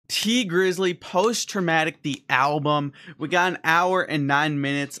T Grizzley Post Traumatic, the album. We got an hour and 9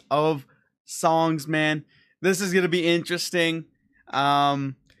 minutes of songs, man. This is gonna be interesting.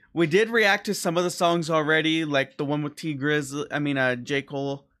 We did react to some of the songs already, like the one with T Grizzley. J.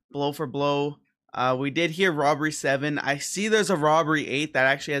 Cole, Blow for Blow. We did hear Robbery 7. I see there's a Robbery 8 that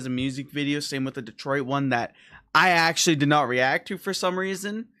actually has a music video. Same with the Detroit one that I actually did not react to for some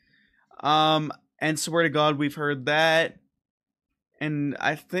reason. And swear to God, we've heard that. And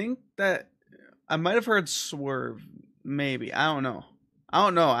I think that I might have heard Swerve. Maybe. I don't know.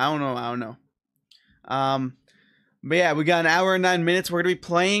 But yeah, we got an hour and 9 minutes. We're going to be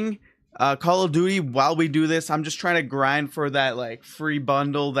playing Call of Duty while we do this. I'm just trying to grind for that like free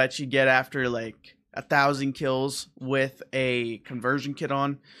bundle that you get after like 1,000 kills with a conversion kit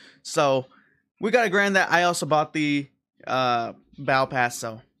on. So we got to grind that. I also bought the Battle Pass,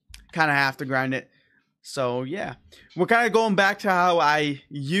 so kind of have to grind it. So yeah, we're kind of going back to how I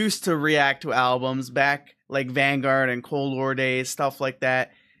used to react to albums back, like Vanguard and Cold War days, stuff like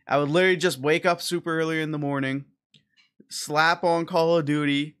that. I would literally just wake up super early in the morning, slap on Call of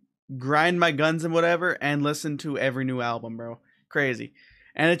Duty, grind my guns and whatever, and listen to every new album, bro. Crazy.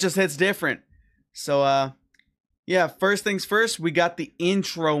 And it just hits different. So yeah, first things first, we got the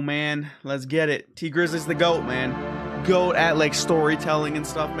intro, man. Let's get it. T Grizzly's the GOAT, man. GOAT at like storytelling and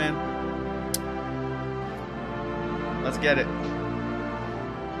stuff, man. Let's get it.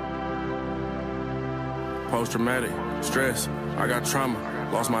 Post-traumatic, stress, I got trauma,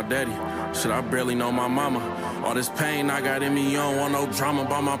 lost my daddy, shit, I barely know my mama. All this pain I got in me, you don't want no drama.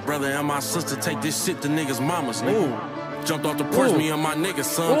 By my brother and my sister, take this shit to niggas' mamas, nigga. Jumped off the porch, me and my niggas,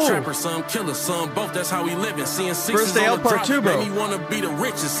 some trapper, some killer, some both, that's how we living. Seeing sixes on the drop, made me wanna be the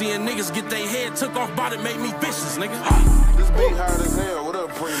richest. Seeing niggas get their head took off by it, made me vicious, nigga. This beat hard as hell, what up,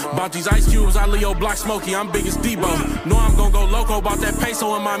 primo? Bought these ice cubes, I Leo Block Smokey, I'm big as Debo. Know I'm gonna go loco, about that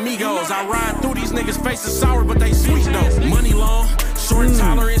peso and my Migos. I ride through these niggas' faces sour, but they sweet though. Money long, short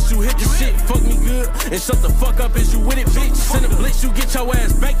tolerance, you hit the shit, fuck me good, and shut the fuck up as you with it, bitch. Send a blitz, you get your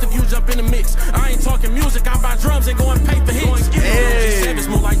ass baked if you jump in the mix. I ain't talking music, I buy drums and go and pay for hits. Savage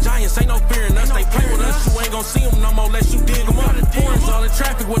more like giants, ain't no fear in us. They play with us, you ain't gon' see them no more unless you dig them up. Foreign's all in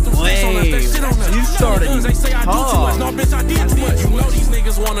traffic with them sticks on us, that shit on us. You started guns, they say I do too much, no bitch I did too much. You know these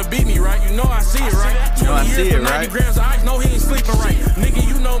niggas wanna beat me, right? You know I see it, right? 20 years for 90 grams of ice, no he ain't sleeping right. Nigga,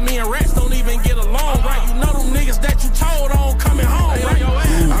 you know me and rats don't even get along, right? You know them niggas that you told on coming home, right?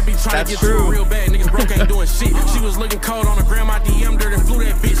 I be trying to get to a real bad, niggas broke ain't doing shit. She was looking cold on the gram, I DM'd her and flew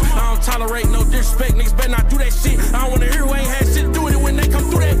that bitch. I don't tolerate no disrespect, niggas better not do that shit. I don't wanna hear who ain't had shit to do with it when they come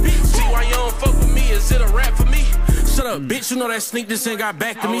through that bitch. See why you don't fuck with me, is it a rap for me? Shut up, bitch, you know that sneak this ain't got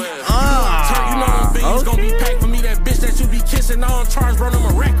back to me. You know them beans gonna be packed for me, that bitch that you be kissing on charge, bro, them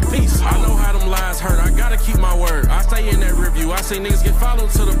a rack a piece. I know how them lies hurt, I gotta keep my word. I stay in that review, I say niggas get followed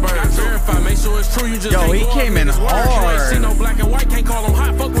to the bird. Verify, make sure it's true, you just can't he came in hard. You ain't see no black and white, can't call them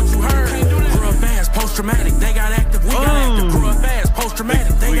hot, fuck what you heard. Grew up fast, post-traumatic, they got active, we got active. Grew up fast,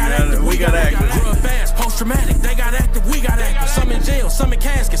 post-traumatic, they got active, we got active. Grew up fast, post-traumatic, they got active, we got active. Some in jail, some in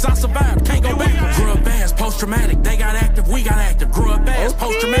caskets, I survived, can't go back. Grew up fast, post-traumatic, they got active, we got active. Grew up fast,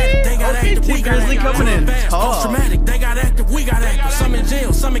 post-traumatic, they got active, we got active. Coming in post-traumatic, they got active, we got active. Some in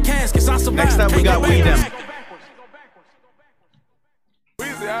jail, some in caskets, I survived. Next time we got weed them.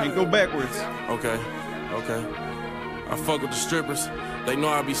 Can't go backwards. Okay. I fuck with the strippers. They know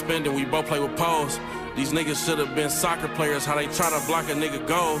I be spending, we both play with poles. These niggas should have been soccer players, how they try to block a nigga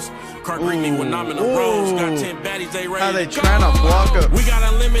goals. Car greet me when I'm in the roads. Got 10 baddies, they ready how they to trying to block up. We got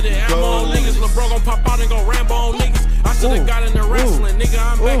unlimited ammo on niggas. LeBron gon' pop out and go Rambo on niggas. I should've got in the wrestling, nigga.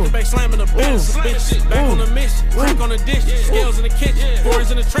 I'm back to back slamming the better suspension. Back on the mission, crack on the dish, scales in the kitchen,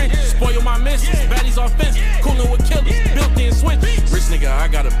 boys in the trenches. Spoil my missions, baddies offensive, coolin' with killers, built-in switches. Rich nigga, I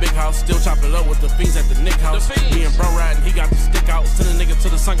got a big house, still chop it up with the fiends at the Nick house. Me and bro riding, he got the stick out. Send a nigga to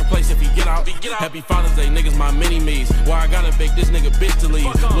the sunken place if he get out. Happy Father's Day, niggas my mini-me's. Why I gotta beg this nigga bitch to leave?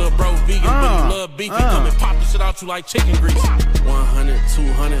 Little bro vegan, but he love beef. He come and pop the shit out you like chicken grease. 100,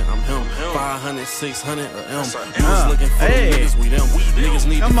 200, I'm him. 500, 600, you was looking for them niggas, we them. Niggas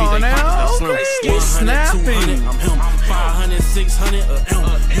need to feed their pockets, they slim. 100, 200, I'm him. 500,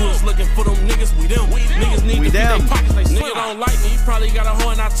 600, you was looking for them niggas, we them. Niggas need to feed their pockets, they slim. Nigga don't like me, he probably got a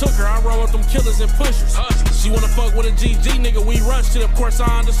hoe and I took her. I roll with them killers and pushers. She wanna fuck with a GG nigga, we run shit, of course I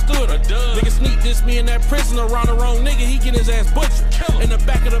understood her. Nigga sneak this me in that prison around the wrong nigga, he get his ass butchered. In the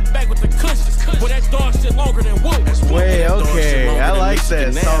back of the back with the cushions. But that dog shit longer than wood. Way okay, I like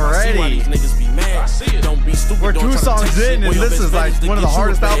this already. niggas be mad. Don't be stupid. We're 2 songs in, and this is like one of the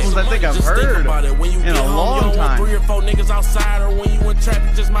hardest albums I think I've heard in a long time. 3 or 4 niggas outside, or when you in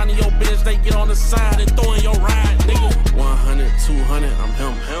traffic, just minding your business. They get on the side and throwing your ride, nigga. 100, 200, I'm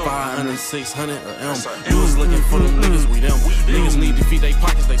him. 500, 600, or M. You was looking for them niggas, we them. Niggas need to feed their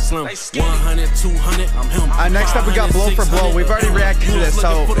pockets, they slim. 100, 200, I'm him. Next up, we got Blow for Blow. We've already reacted to this,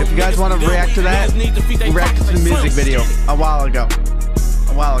 so if you guys want to react to that, we reacted to the music video a while ago.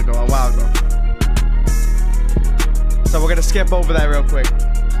 So we're gonna skip over that real quick.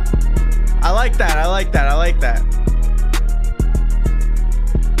 I like that.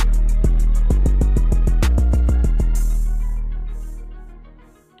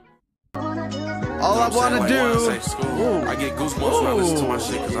 All I wanna do. I get goosebumps when I listen to my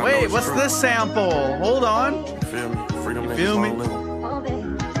shit. Wait, what's this sample? Hold on. You feel me? Freedom, you feel me?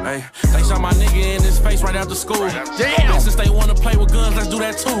 Hey, they shot my nigga in his face right after school. Damn! Since they wanna play with guns, let's do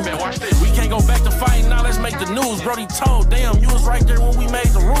that too. Man, watch this. We can't go back to fighting, now let's make the news. Brody told, damn, you was right there when we made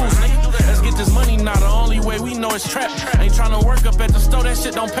the rules, nigga. Let's get this money now, the only way we know it's trap. Ain't trying to work up at the store, that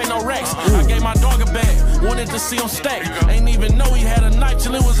shit don't pay no racks. I gave my dog a bag, wanted to see him stack. Ain't even know he had a knife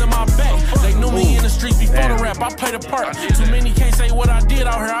till it was in my back. They knew me in the streets before the rap, I played a part. Too many can't say what I did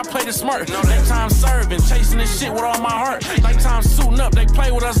out here, I played it smart. Nighttime serving, chasing this shit with all my heart. Nighttime suiting up, they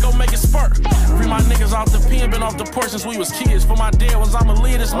play with us, go make it spark. Free my niggas off the pen, been off the porch since we was kids. For my dad was I'ma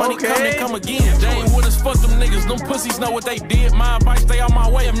leave this money come and come again. They ain't with us, fuck them niggas, them pussies know what they did. My advice, stay on my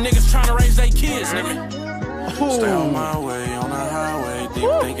way, them niggas trying to raise their kids, nigga. Stay on my way, on the highway, deep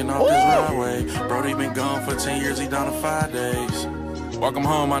thinking off this highway. Brody been gone for 10 years, he down to 5 days. Welcome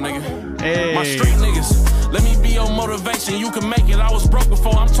home, my nigga. Hey. My street niggas, let me be your motivation. You can make it. I was broke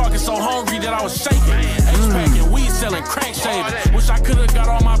before. I'm talking so hungry that I was shaking. H-packing, weed selling, crank shaving. Wish I could've got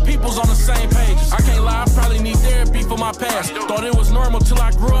all my peoples on the same page. I can't lie, I probably need therapy for my past. Thought it was normal till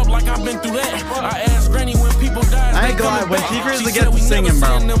I grew up like I've been through that. I asked Granny when people died. I ain't gonna lie, when Grizzley gets to singing,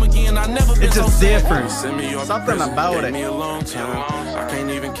 bro, it's just different. Something about it. I can't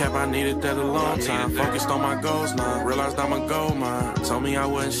even cap, I needed that a long time. Focused on my goals now, realized I'm a gold mine. Told me I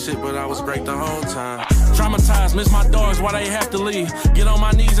wasn't shit, but I was great the whole time. Traumatized, miss my dogs, why they have to leave? Get on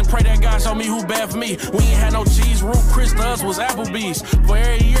my knees and pray that God show me who bad for me. We ain't had no cheese, root Chris to us was Applebee's. For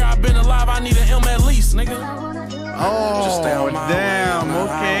every year I've been alive, I need an M at least, nigga. Oh, damn,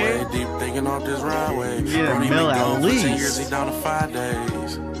 okay. Deep thinking off this right. Yeah, mill at least. 10 years, he down to 5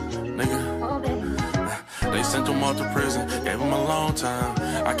 days, nigga. They sent him off to prison, gave him a long time.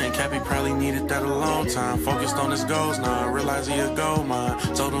 I can't cap, he probably needed that a long time. Focused on his goals now, I realized he a gold mine.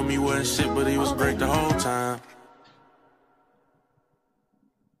 Told him he wasn't shit, but he was great the whole time.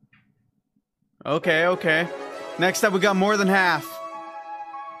 Okay. Next up, we got More Than Half.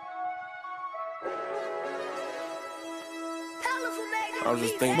 I was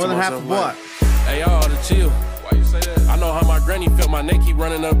just thinking More to Than Half myself, of what? Hey, y'all, to chill. Why you say that? I know how my granny felt. My neck keep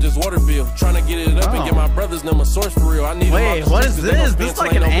running up this water bill. Trying to get it up and get my brothers them a source for real. I need. Wait, what is this? This is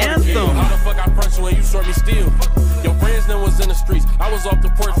like an anthem. How the fuck I front you when you short me still? Your friends them was in the streets. I was off the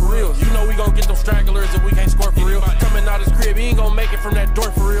porch for real. You know we gon' get them stragglers if we can't score for real. Coming out his crib, he ain't gon' make it from that door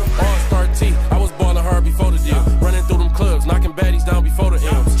for real. All-star T. I was ballin' hard before the deal. Running through them clubs, knocking baddies down before the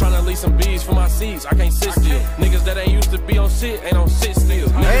M's. Trying to leave some B's for my C's. I can't sit still. Niggas that ain't used to be on shit ain't on shit still.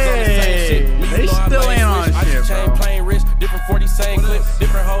 Hey, they still ain't on shit, bro. Plain wrist, different 40, same clip,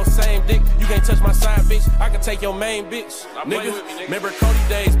 different hoes, same dick. You can't touch my side, bitch. I can take your main bitch, nigga. Remember Cody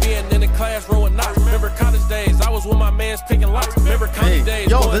days, being in the classroom with knots. Remember college days, I was with my mans picking locks. Remember Connie days,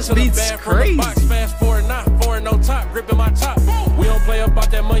 yo, this beat's crazy. Fast forward, not foreign, no top, gripping my top. We don't play about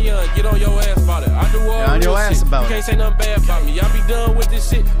that money, get on your ass about it. I do all on your ass shit. about You can't say nothing bad about me. I be done with this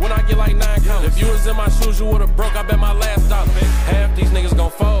shit when I get like 9 counts. If you was in my shoes, you would've broke. I bet my last dollar. Half these niggas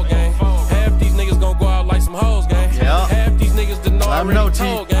gon' fold, gang. Half these niggas gon' go out like some hoes, gang. Half these niggas didn't know I already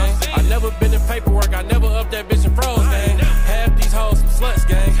told, gang. I never been in paperwork, I never up that bitch and froze, gang. Half these hoes some sluts,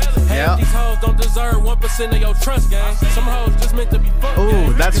 gang. Half these hoes don't deserve 1% of your trust, gang. Some hoes just meant to be fucked, gang.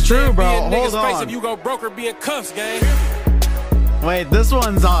 Ooh, that's true, bro. Hold on. If you go broke or being cuffs, gang. Wait, this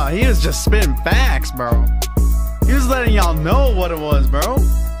one's he was just spitting facts, bro. He was letting y'all know what it was, bro.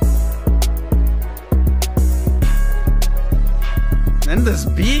 And this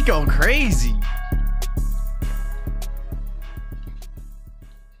beat go crazy.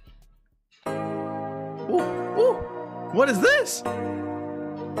 Ooh, ooh. What is this?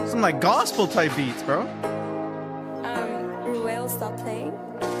 Some like gospel type beats, bro. Ruel, stop playing.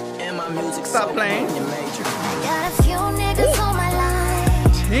 And my music Stop playing. I got a few niggas on my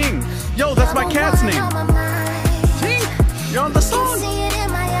line. Ting. Yo, that's my cat's name. Ting. You're on the song. See it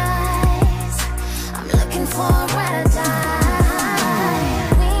in my eyes. I'm looking for a ride or die.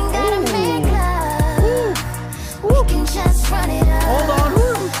 We ain't gotta make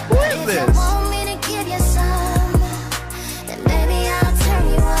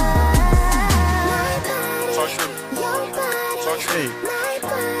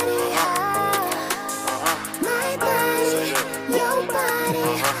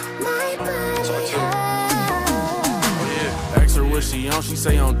on, she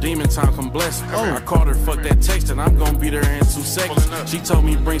say on demon time, come bless her. Oh. I called her, fuck that text, and I'm gonna be there in 2 seconds. She told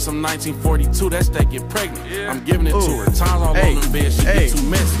me bring some 1942, that's that get pregnant. I'm giving it to her, times all on the bed, she get too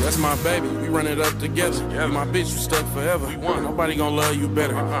messy. That's my baby, we run it up together. You my bitch, you stuck forever. Nobody gonna love you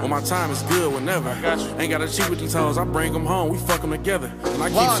better. When my time is good, whenever. Ain't gotta cheat with these hoes, I bring them home, we fuck them together. And I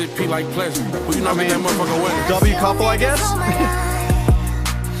keep shit P like pleasure. Who you know me that motherfucker with? W couple, I guess.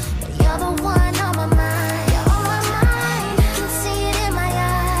 You're the one on my mind. You're on my mind. Can see it in my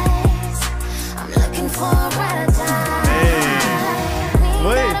eyes. I'm looking for a ride or die. Hey,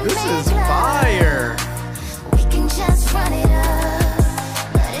 wait, this is fire. We can just run it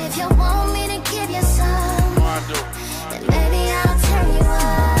up. But if you want me to give you some, then maybe I'll turn you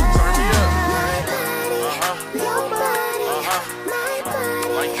up. My body, your body, my body,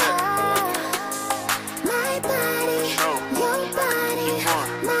 Like that. my body, your body,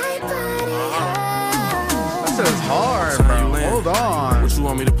 my body. This is hard, bro. Hold on. What you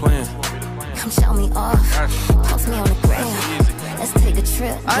want me to plan? Come show me off, post me on the gram. Let's take a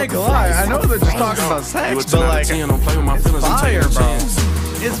trip. I ain't gonna lie, I know they're just talking about sex, but like, don't play with my it's feelings, I'm fire, taking a bro. chance.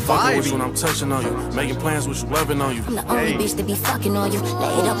 It's Fucking with you when vibey. I'm touching on you, making plans with you, loving on you. I'm the only bitch to be fucking on you,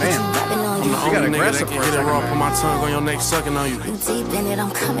 laid up with you, rubbing on you. I'm the got only nigga aggressive that for can a hit it second, raw, man. put my tongue on your neck, sucking on you. You deep in it,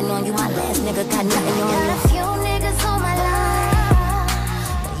 I'm coming on you. My last nigga got nothing on you. Got a few niggas on my line,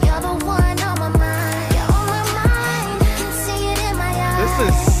 but you're the one on my mind. You're on my mind, can see it in my eyes.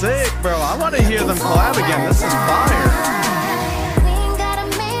 This is sick, bro. I want to hear them collab again. This is fire. We ain't gotta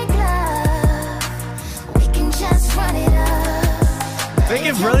make love, we can just run it up. They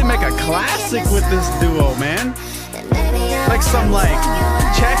can really make a classic with this duo, man. Like some like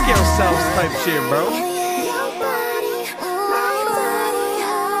check yourselves type shit, bro. Your body, my body,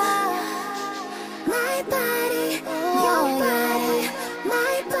 my body, your body,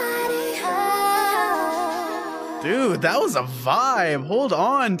 my body. Dude, that was a vibe. Hold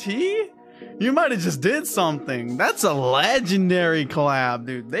on, T. You might have just did something. That's a legendary collab,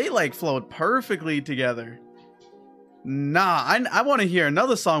 dude. They like flowed perfectly together. Nah, I want to hear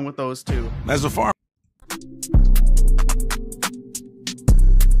another song with those two. As a farm.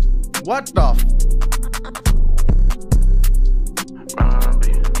 What the?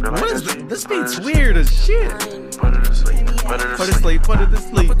 What is this? This beat's weird as shit. Put it to sleep, Put it to sleep. Put it to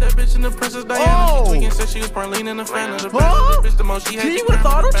sleep. Put that bitch in the Princess Diana. Oh! She tweaking, said she was Parlene in the fan of the Huh? bitch. The most she T hates. with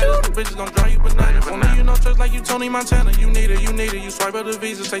auto-tune? Bitches gon' drive you bananas. Only you know trust like you Tony Montana. You need it, you need it. You swipe up the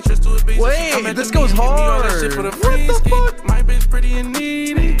visa, take trips to a visa. Wait, I'm at this the goes meeting, give me all that hard. shit for the What free the ski. fuck? My bitch pretty and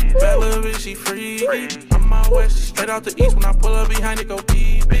needy. Bad little bitch, she free. I'm out west, straight out the east. When I pull up behind it, go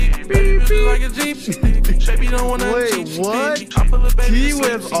beep, beep. Baby, bitch like a Jeep. Baby, don't want nothing Wait, cheap. She what? stingy. I pull a baby T to sleep,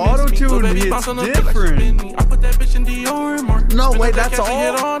 with she miss me. auto-tune Little baby hits bounce on the dick like she different. spinning. I put that bitch in Dior and more. No, Spin wait, the that's back, catch a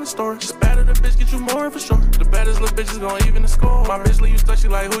hit all? on the store. The better the bitch, get you more for sure. The baddest little bitches gon' even the score. My bitch leave you stuck, she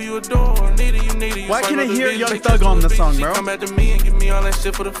like who you adore. You need it, you need it. You Why swipe can't I up the hear bitch, Young take Thug trips on to the beach. song, She bro? come back to me and give me all that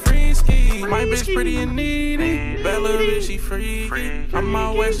shit for the free ski. My bitch pretty and needy. Bad little bitch, she free. I'm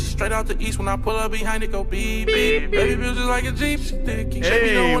out west, straight out the east. When I pull up behind it, go beep, beep. Baby bitch just like a Jeep, she thicky.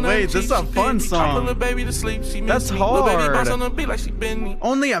 Hey, wait, this is a fun I song. pull a baby to sleep, she That's miss me. Little baby hard. bounce on the beat like she been me.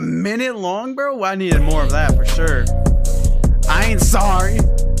 Only a minute long, bro? I needed more of that for sure. I Ain't Sorry,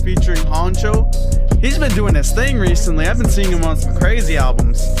 featuring Honcho. He's been doing his thing recently. I've been seeing him on some crazy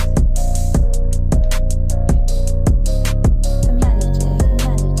albums.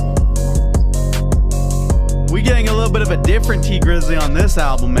 We getting a little bit of a different T Grizzly on this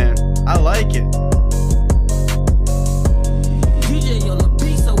album, man. I like it.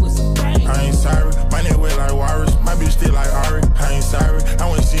 I ain't sorry, my neck wet like Warriors, my bitch still like Ari. I ain't sorry, I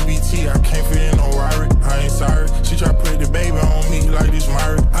went CBT, I can't fit in no Rari. I ain't sorry, she try to put the baby on me like this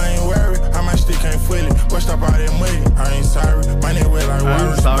Mari. I ain't worried, I might still can't feel it. What's up all that money? I ain't sorry, my neck wet like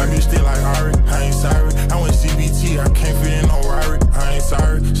Warriors, my bitch still like Ari. I ain't sorry, I went CBT, I can't fit in no Rari. I ain't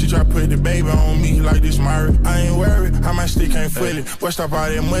sorry, she try to put the baby on me like this Mari. I ain't worried, I might still can't feel it. What's up all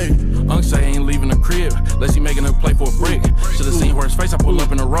that money? Unc say ain't leaving the crib, unless he making a play for a brick. Should've seen where his face, I pull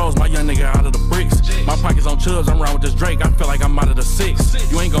up in the rolls, my young nigga out of the bricks. My pockets on chubs, I'm around with this Drake, I feel like I'm out of the six.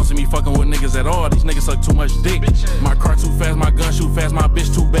 You ain't gon' see me fucking with niggas at all, these niggas suck too much dick. My car too fast, my gun shoot fast, my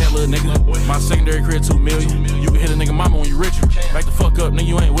bitch too bad, little nigga. My secondary career 2 million. You can hit a nigga mama when you richer. Back the fuck up, nigga,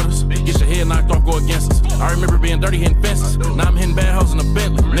 you ain't with us. Get your head knocked off, go against us. I remember being dirty, hitting fences. Now I'm hitting bad hoes in a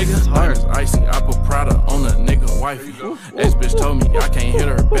Bentley. Nigga, diamonds icy, I put Prada on a nigga wifey. Ex-bitch told me I can't hit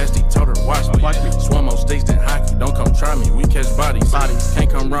her bestie, told her watch me. Swim more stakes than hockey, don't come try me, we catch bodies. Can't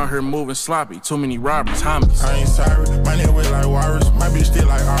come around here moving sloppy, too many robberies, homies. I ain't sorry, my neck wet like Warriors, my bitch still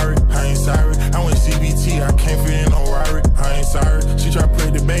like Ari. I ain't sorry, I went CBT, I can't fit in no Rari. I ain't sorry, she try to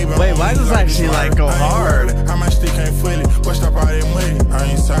put the baby on me. Wait, why does like actually this like Mari. go I ain't hard? worried, I might still can't feel it. What's up all that money?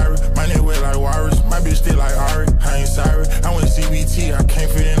 CBT, I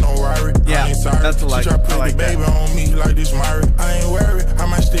can't fit in no Rari. Yeah, I ain't sorry. that's a like. She try to put the baby on me like this Mari. I ain't worried, how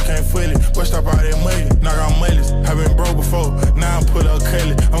my stick ain't fully. Bust up all that money, knock out muddies. I been broke before, now I'm put up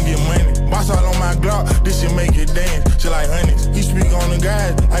cutlet. I'm getting money. Boss all on my Glock, this shit make it dance. Just like honeys. He speak on the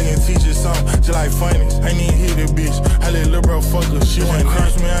guys, I can teach you something. Just like funnies. I ain't even hit the bitch. I let little bro fuck her. She went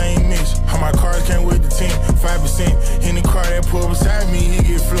cross me, I ain't miss. How my cars came with the 10, 5%. In the car that pull beside me, he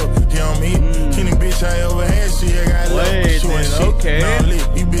get flipped. Yeah, I'm hit. Any bitch I ever had, she got love. She went shit. Okay. Now lit.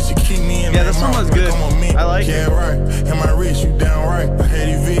 These bitches keep me in. Yeah, this one was good. I like it. Yeah, right. Am I rich? You down right. I had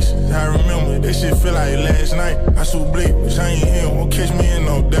these vicious. I remember that shit feel like last night. I shoot bleak, bitch. I ain't here. Won't catch me in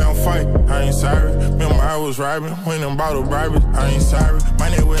no damn fight. I ain't sorry. Remember I was robbing. Went and bought a bribery. I ain't sorry. My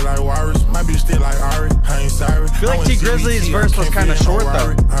name wet like Warriors. My bitch still like Ari. I ain't sorry. I feel like T Grizzly's verse was kind of short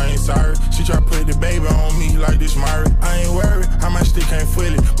though. I ain't sorry. She try to put the baby on me like this Mari. I ain't worried. How my stick ain't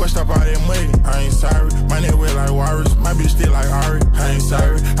fully. Bust up all that money. I ain't sorry. My name wet like Warriors. My bitch still like Ari. I ain't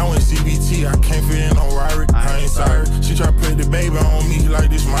sorry. I went CBT. I can't fit in no Rari. I ain't sorry. She try to put the baby on me like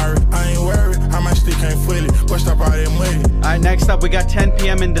this Mari. I ain't worried. How my stick ain't fully. Bust up all that money. Alright, next up we got 10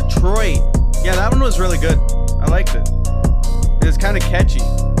 p.m. in Detroit. Yeah, that one was really good. I liked it. It was kind of catchy.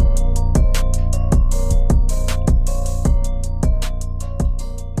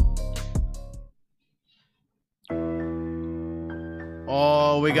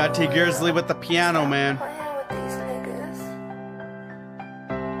 Oh, we got T Grizzly with the piano, man.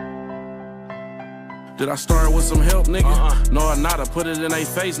 Did I start with some help, nigga? No, I not. I put it in their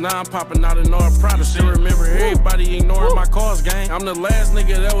face. Now I'm popping out in North Prada. Still remember everybody ignoring my cars, gang. I'm the last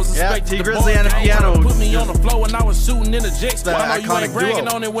nigga that was expected to Grizzly and a piano. Put me on the floor when I was shooting in the jets. I know you ain't bragging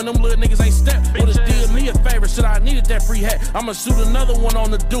on it when them little niggas ain't stepped. Would've did me a favor, shit, I needed that free hat. I'ma shoot another one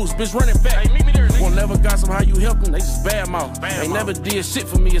on the deuce, bitch, run it back. Hey, meet me there, nigga. Won't never got some how you help them, they just bad mouth. They never did shit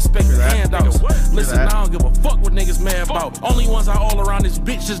for me, expecting handouts. Listen, I don't give a fuck what niggas mad about. Only ones I all around this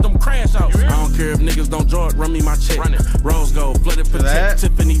bitch is them crash outs. I don't care if niggas don't draw it, run me my check. Rose gold, flooded protect,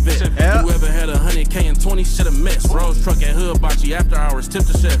 Tiffany vet. Whoever had 100K and 20 shit a mess. Rose truck at Hood Bocce after hours, tip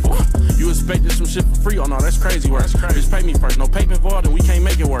the chef. You expected some shit for free? Oh no, that's crazy work. Bitch, pay me first, no paper involved and we can't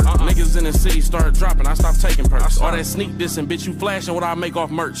make it work. Niggas in the city started dropping, I stopped taking perks. All that sneak dissing, bitch, you flashing what I make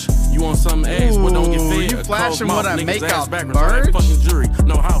off merch. You want some eggs, but don't get fed. You flashing what I make off merch? Fucking jury,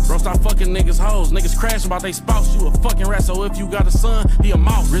 no house. Bro, stop fucking niggas hoes. Niggas crashing about they spouse. You a fucking rat, so if you got a son, he a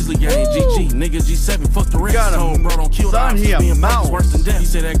mouse. Grizzly gang, GG, nigga G7, fuck the rest. Bro, don't kill son, he a mouse. Worse than death. He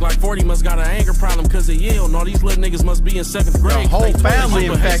said that Glock 40 must got an anger problem cause they yell. No, these little niggas must be in 7th grade. The whole family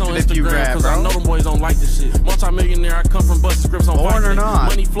infected if you rap, cause bro. I know them boys don't like this shit. Multi-millionaire, I come from busting scripts on Born or not.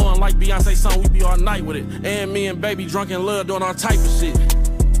 Money flowing like Beyonce song, we be all night with it. And me and baby drunk in love doing all type of shit.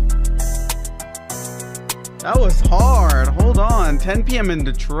 That was hard. Hold on. 10 p.m. in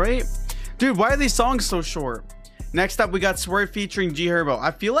Detroit? Dude, why are these songs so short? Next up, we got Swerve featuring G Herbo.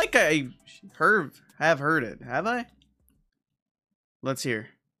 I feel like I have heard it. Have I? Let's hear.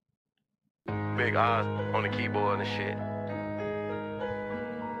 Big Oz on the keyboard and shit.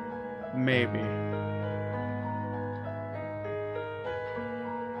 Maybe.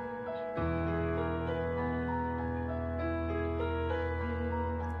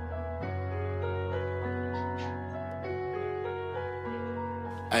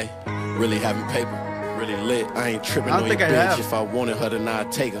 Ay, really having paper, really lit. I ain't tripping on your bitch. If I wanted her, then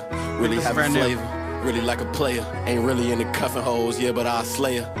I'd take her. Really having flavor, really like a player. Ain't really in the cuffing holes, yeah, but I'll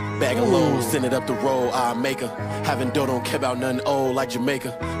slay her. Bag of lows, send it up the road, I'll make her. Having dough, don't care about nothing old like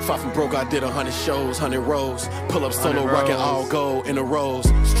Jamaica. Far from broke, I did 100 shows, 100 rows. Pull up solo, rockin' all gold in the rows.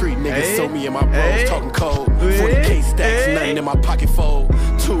 Street niggas sold me in my bros, talking cold. 40K stacks, nothing in my pocket fold.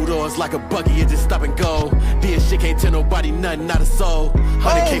 2 doors like a buggy, it just stop and go. This shit can't tell nobody nothing, not a soul.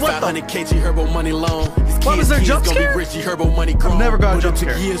 100K, 500K, G Herbo money loan. What was their jump scare? Gonna be rich, G Herbo money grown. I've never got a jump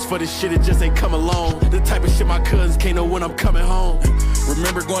scare. Years for this shit, it just ain't come along. The type of shit my cousins can't know when I'm coming home.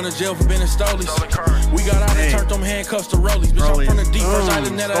 Remember going to jail for being stolies? We got out and turned them handcuffs to rollies. Bitch, I'm from the deep first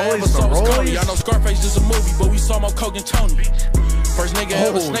island that I ever saw was Cody. I know Scarface is a movie, but we saw more coke than Tony. First nigga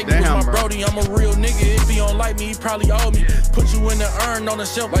ever snake me was my brody. I'm a real nigga. If he don't like me, he probably owe me. Put you in the urn on the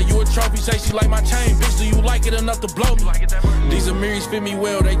shelf like you a trophy. Say she like my chain, bitch. Do you like it enough to blow me? These Amiris fit me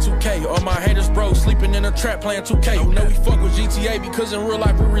well, they 2K. All my haters broke, sleeping in a trap playing 2K. You know we fuck with GTA because in real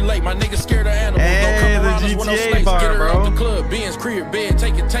life we relate. My niggas scared of animals. Don't come around us with no snakes. Get her out the club, Benz, crib, bed,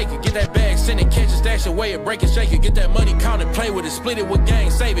 take it. Get that bag, send it, catch it, stash it, weigh it, break it, shake it. Get that money, count it, play with it, split it with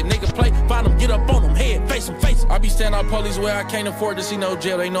gang, save it. Nigga play, find them, get up on them, head, face them, face. I be standing out police where I can't afford afford to see no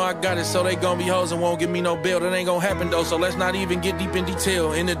jail. They know I got it, so they gon' be hoes and won't give me no bail. That ain't gon' happen though, so let's not even get deep in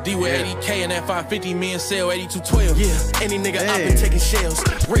detail. In the D with 80K and that 550, me and sell 8212. Yeah, any nigga out been taking shells.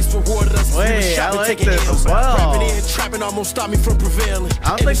 Race rewarded us. Wait, I like this as well. Rapping in, trapping almost stopped me from prevailing.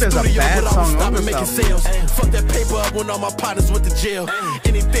 I don't think there's a bad song on this album. Fuck that paper up when all my partners went to jail.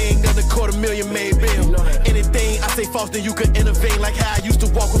 Anything under $250,000 made bail. Anything I say false, then you could intervene. Like how I used to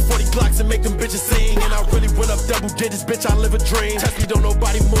walk with 40 blocks and make them bitches sing. And I really went up double digits, bitch, I live a dream. Test me, don't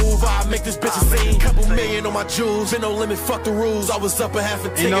nobody move, I make this bitch a scene. Couple million on my jewels, ain't no limit, fuck the rules. I was up a half a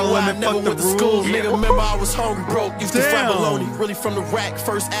ticket while I never went to school. Nigga, remember I was hungry, broke, used to fry bologna. Really from the rack,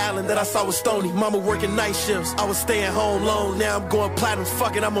 first island that I saw was Stony. Mama working night shifts, I was staying home alone. Now I'm going platinum,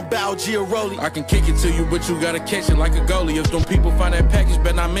 fucking, I'm a MADWXRLD. I can kick it to you, but you gotta catch it like a goalie. If them people find that package,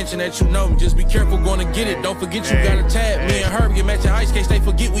 better not mention that you know me. Just be careful going to get it, don't forget you got a tab. Me and Herb get matching ice case, they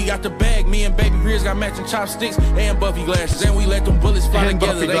forget we got the bag. Me and Baby Grizz got matching chopsticks and Buffy glasses. And we let them bullets fly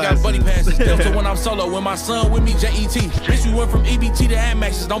together, they got buddy passes. Delta when I'm solo, when my son with me, JET. Bitch, we went from EBT to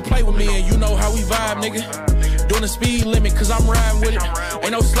Amaxes, don't play with me. And you know how we vibe, nigga. Doing the speed limit, cause I'm riding with it.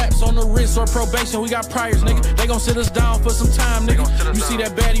 Ain't no slaps on the wrist or probation, we got priors, nigga. They gon' sit us down for some time, nigga. You see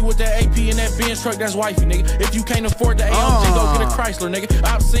that baddie with that AP and that Benz truck, that's wifey, nigga. If you can't afford the AMG, go get a Chrysler, nigga.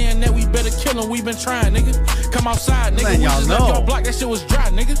 I'm saying that we better kill him, we been trying, nigga. Come outside, nigga. We just left your block, that shit was dry,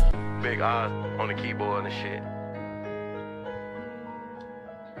 nigga. Big Oz on the keyboard and shit.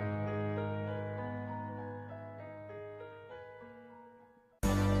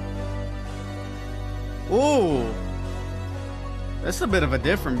 Ooh, that's a bit of a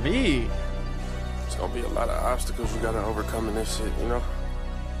different beat. It's gonna be a lot of obstacles you gotta overcome in this shit, you know?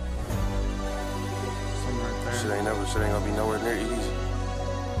 Shit ain't gonna be nowhere near easy.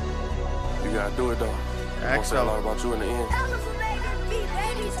 You gotta do it though. Won't say a lot about you in the end.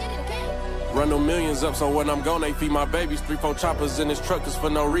 Run them millions up, so when I'm gone, they feed my babies. 3-4 choppers in this truck, cause for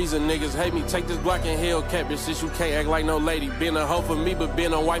no reason niggas hate me. Take this block and Hellcat, bitch, since you can't act like no lady. Being a hoe for me, but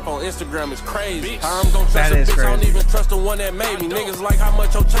being a wife on Instagram is crazy. How I'm gonna trust a bitch, I don't even trust the one that made me. Niggas like how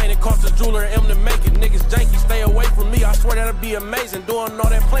much your chain it cost a jeweler and to make it. Niggas janky, stay away from me, I swear that'll be amazing. Doing all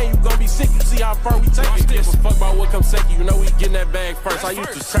that playing, you gon' be sick, you see how far we take it. Give a fuck about what comes second, you know we getting that bag first. I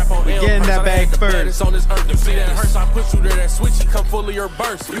used to trap on L getting that bag first. On this earth, you see that hearse, I put you there, that switch, he come full of your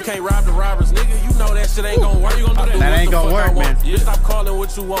burst. You can't rob the robbers, nigga, you know that shit ain't gon' work. You gon' do that ain't gonna work, man. You stop calling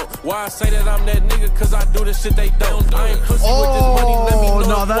what you want. Why I say that I'm that nigga, cause I do the shit they don't. I ain't pussy with this money, let me know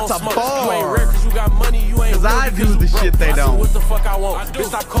no, if that's you a smoke. bar. You ain't rare cause you got money, you ain't cause I do the shit they don't. What the fuck I want? Bitch,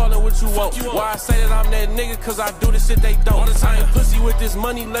 stop calling what you want. Why I say that I'm that nigga, cause I do the shit they don't. I ain't pussy with this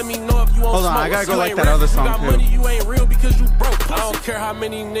money, let me know if you want smoke. Hold on, I gotta go like that other song too. You got money, you ain't real because you broke. I don't care how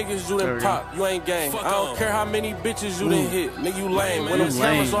many niggas you done pop, you ain't gang. I don't care how many bitches you done hit, nigga, you lame. When them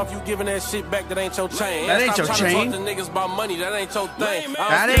cameras off, you giving that shit back, that ain't your chain. That ain't your chain. Niggas about money, that ain't your thing.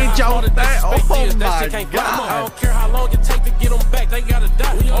 That ain't your thing. Oh my God. I don't care how long it take to get them back, they gotta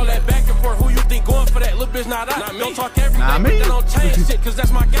die. All that back and forth, who you think going for that? Little bitch not out. Don't talk every day, but they don't change shit, cause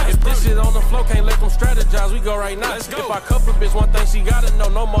that's my guy. If this shit on the floor, can't let them strategize, we go right now. If I cuff a bitch, one thing she gotta know,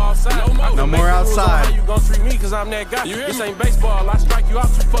 no more outside. No more outside. How you gon' treat me, cause I'm that guy. This ain't baseball, I strike you out,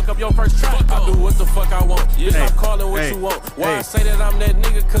 you fuck up your first try. I do what the fuck I want. You stop calling what you want. Why I say that I'm that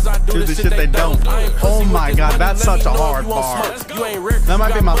nigga, cause I do the shit they don't. Oh my God, that's such a hard bar. That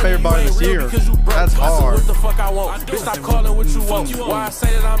might be my favorite bar this year. That's hard. What the fuck I want? Bitch, stop calling what you want. Why I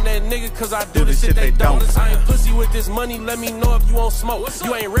say that I'm that nigga, cause I do the shit they don't. I ain't pussy with this money, let me know if you want smoke.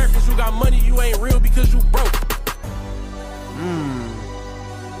 You ain't rare cause you got money, you ain't real because you broke.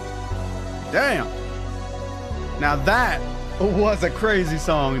 Damn. Now that was a crazy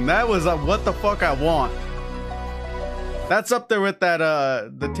song. That was a what the fuck I want. That's up there with that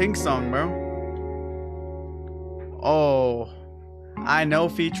the Tink song, bro. Oh, I Know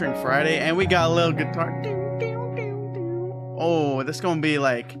featuring Friday, and we got a little guitar. Oh, this gonna be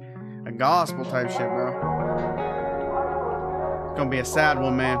like a gospel type shit, bro. It's gonna be a sad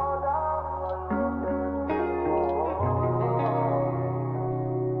one, man.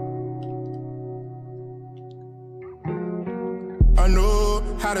 I know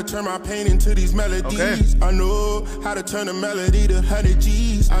how to turn my pain into these melodies. Okay. I know how to turn a melody to 100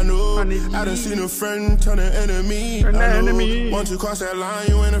 G's. I know I done seen a friend turn an enemy. Once you cross that line,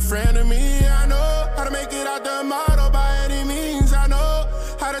 you ain't a friend of me. I know how to make it out the model by any means. I know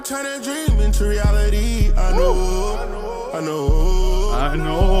how to turn a dream into reality. I know, I know, I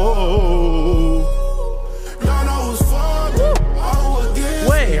know. Y'all know who's for me.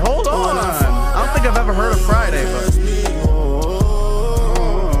 Wait, hold on. I don't think I've ever heard of Friday, but.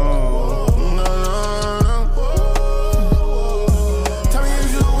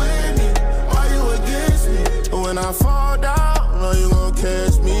 When I fall down, are you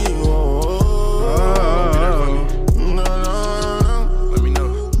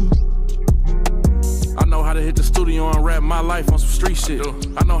shit.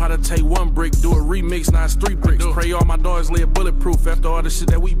 I know how to take one brick, do a remix, now it's 3 bricks. Pray all my dogs live bulletproof after all the shit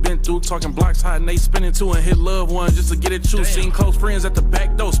that we been through. Talking blocks hot and they spinning too and hit loved ones just to get it true. Seen close friends at the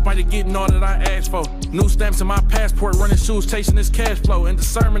back door, spite of getting all that I asked for. New stamps in my passport, running shoes, chasing this cash flow. And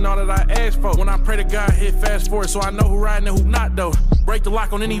discernment all that I asked for. When I pray to God, hit fast forward so I know who riding and who not though. Break the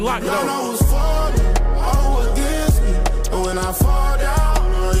lock on any lock though. Y'all know who's for me, all against me. And when I fall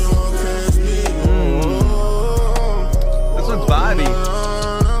down, no, you won't catch me. This one's Bobby.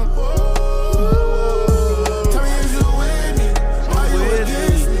 Tell me if you with me, why you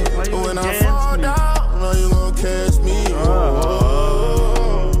against me? And when I fall down, no, you won't catch me.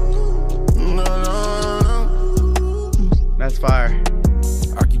 That's fire.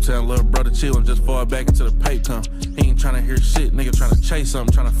 I keep telling little brother chill and just fall back into the pape come. He ain't tryna hear shit, nigga tryna chase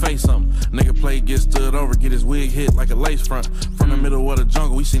something, tryna face something. Nigga play, get stood over, get his wig hit like a lace front. From the middle of the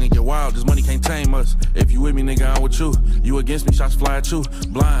jungle, we seen it get wild, this money can't tame us. If you with me, nigga, I'm with you. You against me, shots fly at you.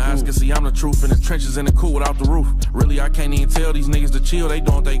 Blind eyes can see I'm the truth, in the trenches in the cool without the roof. Really, I can't even tell these niggas to chill, they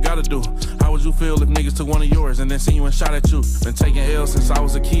doing what they gotta do. How would you feel if niggas took one of yours and then seen you and shot at you? Been taking L since I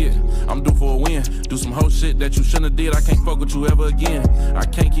was a kid, I'm due for a win. Do some whole shit that you shouldn't have did, I can't fuck with you ever again. I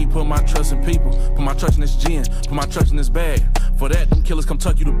can't keep putting my trust in people, put my trust in this gin, put my trust in this bag. For that, them killers come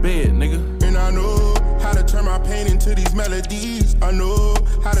tuck you to bed, nigga. And I know how to turn my pain into these melodies. I know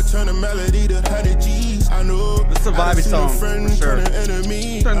how to turn a melody to 100 G's. I know this is a vibey song, for sure. Turn the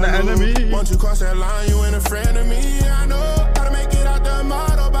enemy. Turn the enemy. Once you cross that line, you ain't a friend of me. I know how to make it out the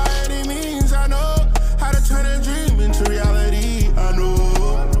motto by any means. I know how to turn a dream into reality. I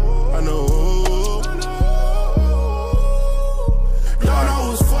know, I know. Y'all know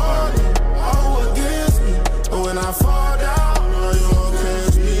who's for me, all against me. But when I fall down, no, you won't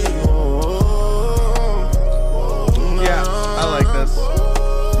catch me. Yeah, I like this.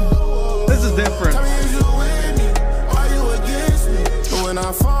 This is different. Tell me if you with me, are you against me? But when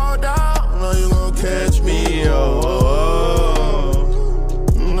I fall down, no, you won't catch me.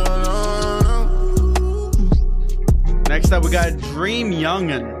 Next up, we got Dream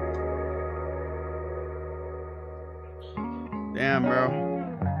Youngin'. Damn, bro.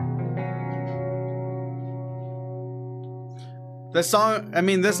 This song, I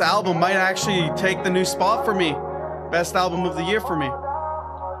mean, this album might actually take the new spot for me. Best album of the year for me.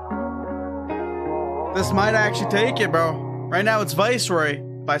 This might actually take it, bro. Right now it's Viceroy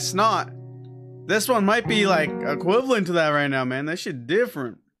by Snot. This one might be like equivalent to that right now, man. That shit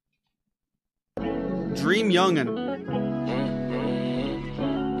different. Dream Youngin'.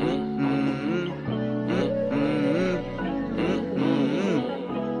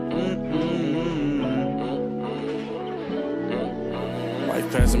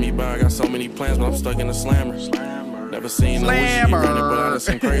 Passing me by, I got so many plans, but I'm stuck in the slammer. Never seen no wish to get granted, but I done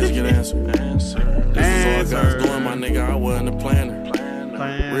seen prayers get answered. This is all God's doing, my nigga, I wasn't a planner.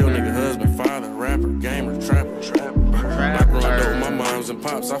 Real nigga, husband, father, rapper, gamer, trapper. Not growing up with my moms and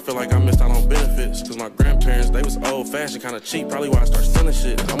pops, I feel like I missed out on benefits. Cause my grandparents, they was old fashioned, kinda cheap, probably why I started stealing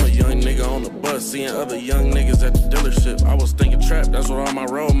shit. I'm a young nigga on the bus, seeing other young niggas at the dealership. I was thinking trap, that's what all my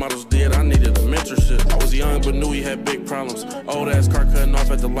role models did, I needed a mentorship. I was young but knew he had big problems. Old ass car cutting off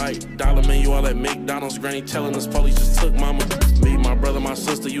at the light. Dollar menu all at McDonald's, granny telling us police just took mama. Me, my brother, my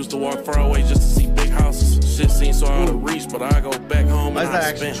sister used to walk far away just to see big houses. Shit seems so out of reach, but I go back home and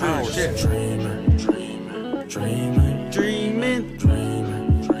I spent hours dreaming, dreaming, dreaming, dreaming,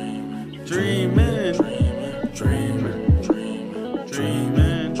 dreaming, dreaming, dreaming, dreaming,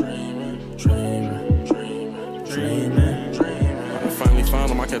 dreaming, dreaming, dreaming, dreaming, dreaming. I finally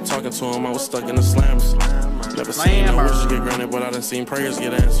found him, I kept talking to him, I was stuck in the slammers. Never seen no wishes get granted, but I done seen prayers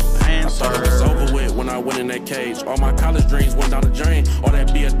get answered. I thought it was over with when I went in that cage. All my college dreams went down the drain. All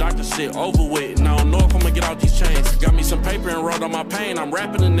that be a doctor shit over with. And I don't know if I'ma get out these chains. Got me some paper and wrote on my pain. I'm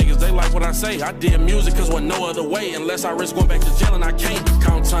rapping to niggas, they like what I say. I did music cause wasn't no other way. Unless I risk going back to jail and I can't.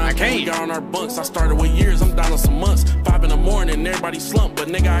 Count time, I can't. We got on our bunks. I started with years, I'm down on some months. 5 in the morning, everybody slump. But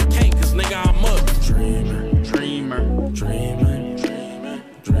nigga, I can't cause nigga, I'm up. Dreamer, dreamer, dreaming, dreaming,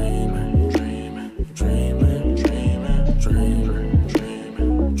 dreaming, dreaming, dreaming. Dreaming,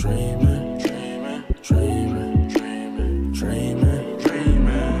 dreaming, dreaming, dreaming, dreaming, dreaming,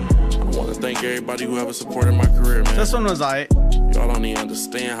 dreaming. I wanna thank everybody who ever supported my career, man. This one was aight. Y'all don't even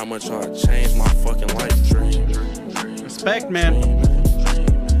understand how much y'all changed my fucking life. Dreaming, respect, man.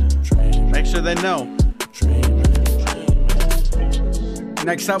 Make sure they know.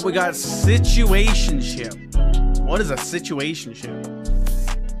 Next up, we got Situationship. What is a situationship?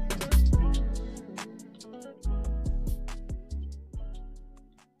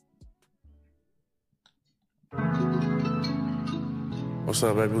 What's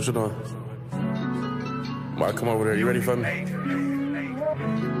up, baby? What you doing? Well, come over there. You ready for me?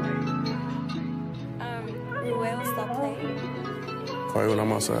 Right when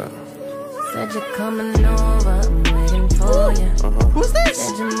I'm outside. Said you're coming over, I'm waiting for you. Who's this?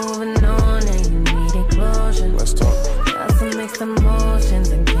 Said you're moving on and you needed closure. Let's talk. Got some mixed emotions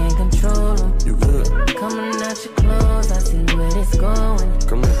and can't control them. You good? Coming out your clothes, I see where this going.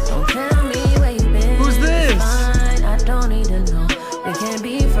 Come here. Don't tell me where you been. Who's this? It's fine, I don't need to know. We can't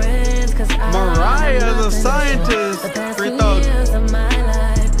be friends, cause Mariah, the scientist. The past 2 Free throw. years of my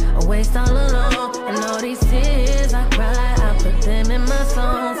life, I waste all alone. And all these tears I cry, I put them in my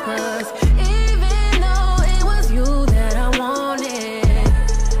songs. Cause even though it was you that I wanted,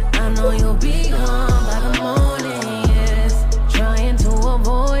 I know you'll be gone by the morning. Yes, trying to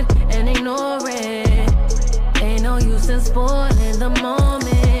avoid and ignore it. Ain't no use in spoiling the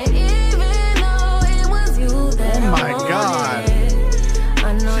moment. Even though it was you that Oh I my wanted, God. I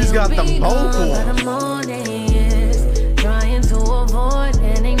know She's got the vocals. by the morning, yes, trying to avoid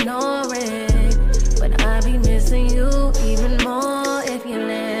and ignore it. But I be missing you even more if you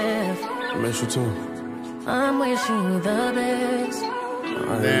left. I miss you too. I'm wishing you the best.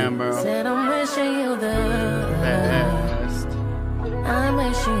 Damn, bro. Said I'm wishing you the Best. I'm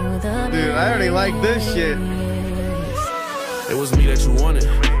wishing you the best. Dude, I already like this shit. It was me that you wanted.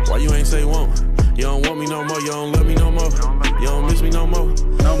 Why you ain't say won't? You don't want me no more. You don't love me no more. You don't miss me no more.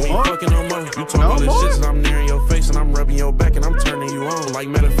 No We more? ain't fucking no more. You talk No all this more? shit and I'm near in your face and I'm rubbing your back and I'm turning you on. Like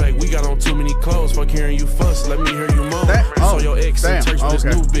matter of fact, we got on too many clothes. Fuck hearing you fuss. Let me hear you moan. That- You saw oh, your ex damn, in church with this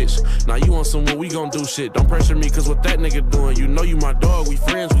okay. new bitch. Now you on some what we gon' do shit. Don't pressure me cause what that nigga doing. You know you my dog. We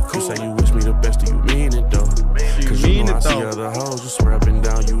friends. We cool. You say you wish me the best. Do you mean it though? Cause mean you know it, I see though. other hoes. You swear up and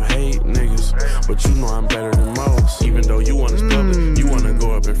down you hate niggas. But you know I'm better than most. Even though you wanna public, you wanna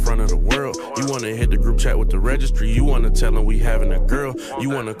go up in front of the world. You wanna hit the group chat with the registry. You wanna tell them we having a girl. You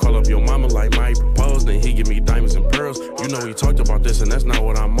wanna call up your mama like Mike proposed. Then he give me diamonds and pearls. You know we talked about this and that's not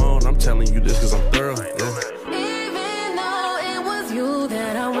what I'm on. I'm telling you this cause I'm thorough. Yeah. Even though it was you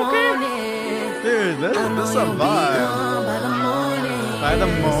that I wanted, Dude, this I know is a you'll be vibe. gone by the morning. By the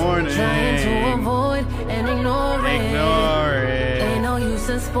morning. Trying to avoid and ignore it. Ignore it. Ain't no use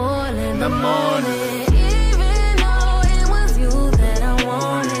in spoiling The the morning. morning. Even though it was you that I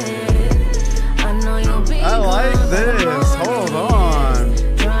wanted, I know you'll be I like gone by the this. Hold morning. on.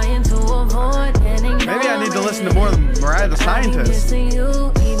 Trying to avoid and ignore Maybe I need to it. listen to more of Mariah the I be Scientist. missing you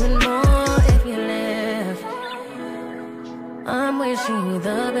even more if you left. I'm wishing you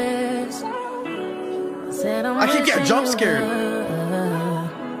the best. Said I'm I keep getting wishing jump you scared.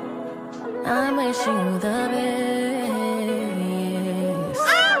 I'm wishing you the best.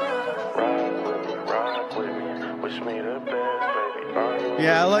 Rock with me, wish me the best, baby.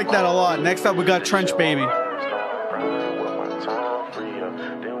 Yeah, I like that a lot. Next up, we got Trench Baby. With my time free up,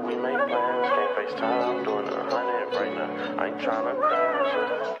 then we make plans. Can't FaceTime, doing 100 right now. I ain't tryna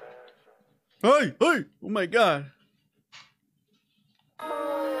crash. Hey, hey! Oh my god.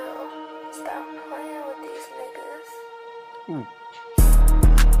 Stop playing with these niggas.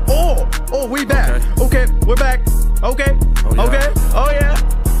 Oh, we back. Okay, we're back. Okay, yeah. okay. Oh yeah,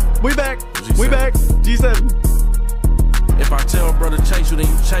 we back. We G7. back. G7. If I tell brother chase you, then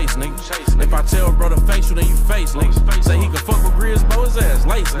you chase, nigga. If I tell brother face you, then you face, nigga. Say he can fuck with Grizzley, blow his ass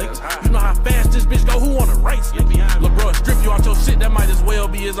lace, nigga. You know how fast this bitch go, who wanna race, nigga? Lil' bro, strip you out your shit, that might as well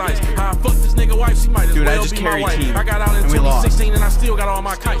be his ice. How I fuck this nigga wife, she might as Dude, I well just be my carried wife. team. I got out in And we lost. 2016 and I still got all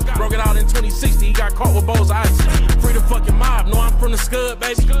my kites. Broke it out in 2060, he got caught with bowls of ice. Free the fucking mob, know I'm from the scud,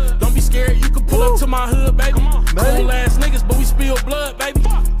 baby. Don't be scared, you can pull up to my hood, baby. Cool ass niggas, but we spill blood, baby.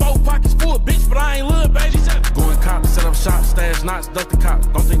 4 pockets full of bitch, but I ain't little, baby. Going cops, set up shop, stash knots, duck the cops.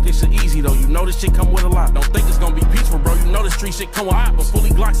 Don't think this shit easy though, you know this shit come with a lot. Don't think it's gonna be peaceful, bro. You know the street shit come with op, but fully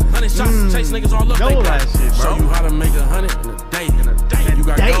Glocks, 100 shots, chase niggas all up. Know they that block. shit, bro. Show you how to make 100 in a day. You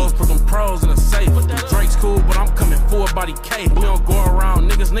got day. goals, put them pros in a safe. The Drake's cool, but I'm coming full body K. We don't go around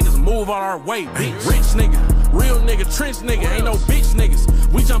niggas move out our way, bitch. Rich nigga, real nigga, trench nigga, ain't no bitch niggas.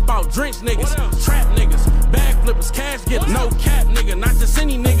 We jump out drenched niggas, trap niggas, bag flippers, cash getters, no cap nigga, not just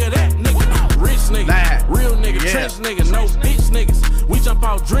any nigga, that nigga. Rich nigga, That. real nigga, Yeah. trench nigga, no bitch niggas. We jump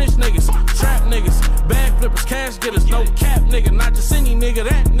out drenched niggas, trap niggas, bag flippers, cash getters, no cap nigga, not just any nigga,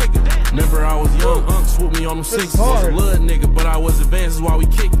 that nigga. Remember I was young, swooped me on them sixes. Was a little nigga, but I was advanced, is why we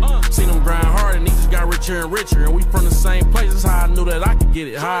kick. Seen them grind hard and niggas got richer and richer. And we from the same place, that's how I knew that I could get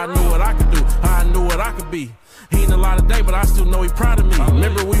it. How I knew what I could do, how I knew what I could be. He ain't a lot of day, but I still know he proud of me.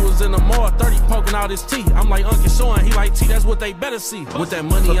 Remember we was in the mall, 30 poking out his teeth. I'm like Uncle showing, he like T, that's what they better see. With that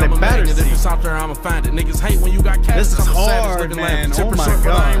money, What they I'm a better magnet. see. If it's out there, I'ma find it. Niggas hate when you got cash. This is I'm a savage hard, looking man. like Oh my But I ain't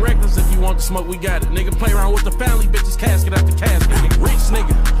God. reckless if you want the smoke, we got it. Nigga play around with the family, bitches casket after casket. Nigga. Rich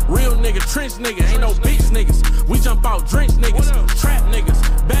nigga, real nigga, trench nigga, ain't no bitch niggas. We jump out, drench niggas, trap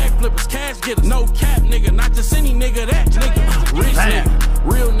niggas, bag flippers, cash getters, no cap nigga, not just any nigga, that nigga. Rich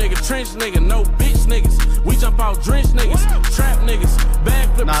nigga, real nigga, trench nigga, no bitch niggas. We jump out, drench niggas, trap niggas, bag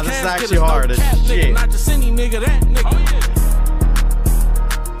flippers, nah, this is cash actually getters, hard no as cap shit. nigga, not just any nigga, that nigga.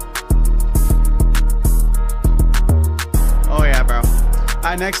 Oh yeah, bro.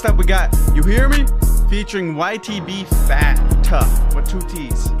 Alright, next up we got You Hear Me? Featuring YTB Fat Tough with 2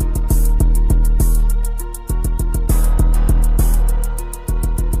 T's.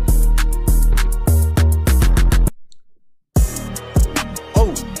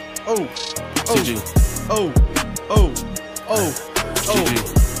 Oh, oh, oh, oh, oh, oh, oh,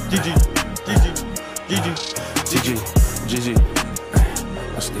 GG, GG, GG, GG.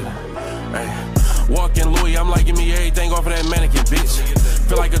 Let's get it. Hey. Walking Louis, I'm like, give me everything off of that mannequin, bitch.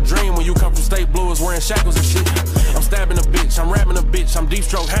 Feel like a dream when you come from State Blues wearing shackles and shit. I'm stabbing a bitch, I'm rapping a bitch, I'm deep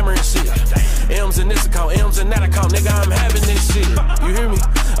stroke hammering shit. M's in this account, M's in that account, nigga, I'm having this shit. You hear me?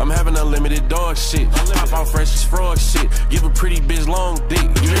 I'm having unlimited dog shit. Pop out fresh as frog shit. Give a pretty bitch long dick,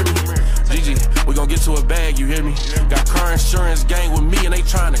 you hear me? GG, we gon' get to a bag, you hear me? Got car insurance gang with me and they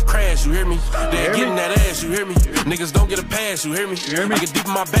trying to crash, you hear me? They getting that ass, you hear me? Niggas don't get a pass, you hear me? I get deep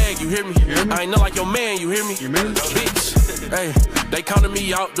in my bag, you hear me? I ain't not like your man, you hear me? Bitch, hey, they counted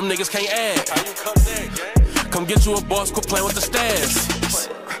me out, them niggas can't add. Come get you a boss, quit playing with the stats.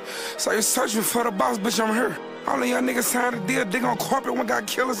 So you searching for the boss, bitch, I'm here. All of y'all niggas signed a deal, dig on corporate, one got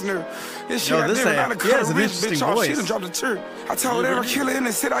killers in there. This shit, I didn't know to cut a rich bitch off, she done dropped a tear. I told every killer in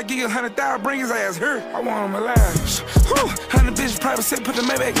the city, I give you 100,000, bring his ass here. I want him alive. 100 bitches, private set, put the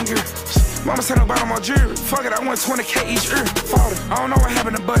Maybach in gear. Mama said about my jewelry. Fuck it, I want 20K each year. Father, I don't know what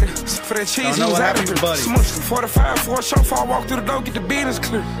happened to Buddy. For that cheese, he was out of here. Smushed him 45 for a chauffeur, I walk through the door, get the business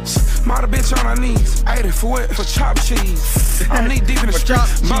clear. Model bitch on her knees. 80 for what? For chopped cheese. I'm knee deep in the street.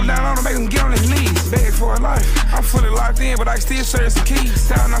 Bump down on him, make him get on his knees. Beg for a life. I'm fully locked in, but I can still share some keys.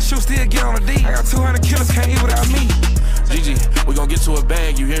 Down, I shoot, still get on the D. I got 200 killers, can't eat without me. GG, we gon' get to a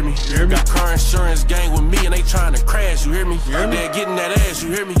bag, you hear me? Got car insurance gang with me and they trying to crash, you hear me? They're getting that ass,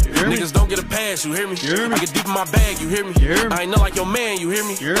 you hear me? Niggas don't get a pass, you hear me? I get deep in my bag, you hear me? I ain't not like your man, you hear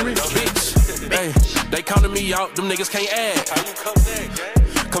me? Bitch, hey, they counted me out, them niggas can't add.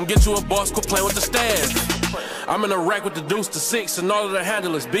 Come get you a boss, quit playing with the staff. I'm in a rack with the deuce to 6 and all of the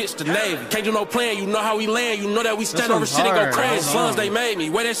handlers, bitch, the Navy. Can't do no plan, you know how we land, you know that we stand over shit and go crazy. Sons, they made me.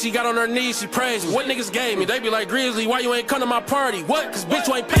 Way that she got on her knees, she praised me. What niggas gave me? They be like, Grizzly, why you ain't come to my party? What? Cause bitch,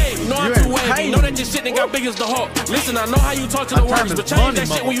 you ain't paid me. Know I'm too wavy. Know that this shit ain't got big as the Hulk. Listen, I know how you talk to the workers, but change that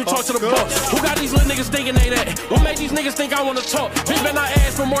shit when you talk to the boss. Who got these little niggas thinking they that? What made these niggas think I wanna talk? Bitch, better not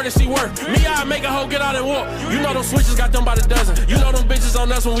ask for more than she worth. Me, I make a hoe get out and walk. You know them switches got them by the dozen. You know them bitches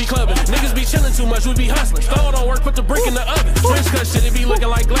on us when we clubbing. Niggas be chilling too much, we be hustling. Stove don't work, put the brick in the oven. Trench cut shit, it be looking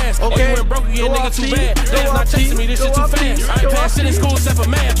like glass. Okay. You went broke, you get nigga too bad. They's not chasing me, this shit too fast. I ain't passed shit in school except for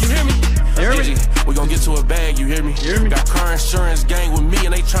math, you hear me? We gon' get to a bag, you hear me? Got car insurance gang with me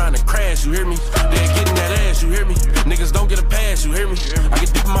and they trying to crash, you hear me? They're getting that ass, you hear me? Niggas don't get a pass, you hear me? I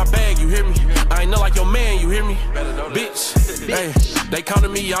get deep in my bag, you hear me? I ain't not like your man, you hear me? Bitch, hey, they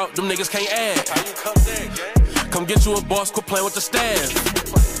counted me out, them niggas can't add. Come get you a boss, quit playing with the staff.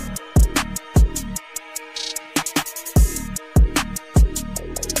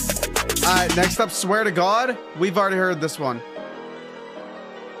 Alright, next up, Swear to God. We've already heard this one.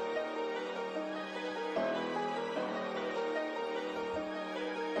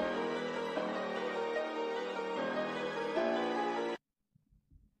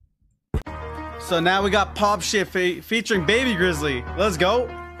 So now we got Pop Shit featuring Baby Grizzly. Let's go.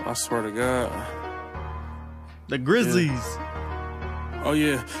 I swear to God. The Grizzlies. Yeah. Oh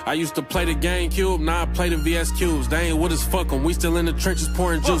yeah, I used to play the GameCube, now I play the VS Cubes. They ain't with us, fuck 'em. We still in the trenches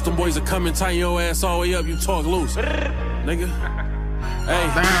pouring juice. Them boys are coming, tie your ass all the way up, you talk loose. Nigga. Hey,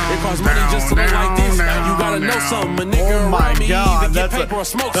 it costs money just to look like this. You gotta know something. A nigga around me either get paper or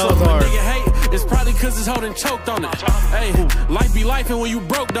smoke something. A nigga hate, it's probably cause his holding choked on it. Hey, life be life and when you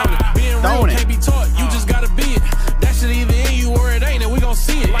broke down it. Being real can't be taught, you just gotta be it. That shit either in you or it ain't, and we gon'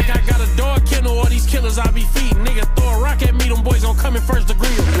 see it. Like I got a dog kennel, all these killers I be feeding. Nigga throw a rock at me, them boys gon' come in first degree.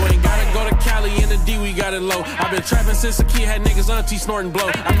 You ain't gotta go to Cali in the D, we got it low. I been trapping since a kid, had niggas auntie snorting blow.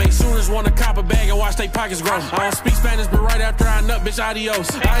 I make shooters wanna cop a bag and watch they pockets grow. I don't speak Spanish, but right after I nut, bitch, adios.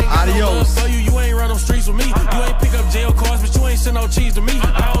 I ain't got no love for you, you ain't run them streets with me. You ain't pick up jail cards, but you ain't send no cheese to me.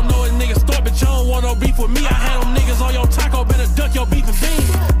 I don't know what niggas thought, but you don't want no beef with me. I had them niggas on your taco, better duck your beef and beans.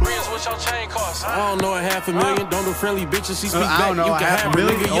 Rings, what your chain cost? I don't know, $500,000. Don't do friendly bitches, she speak back. You can have her,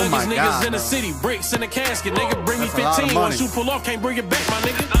 nigga. Youngest niggas in the city, bricks in the casket. Nigga, bring me 15. Once you pull off, can't bring it back, my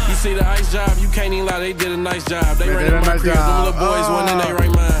nigga. You see the ice job, you can't even lie, they did a nice job. They ran in my crib, them little boys went in they right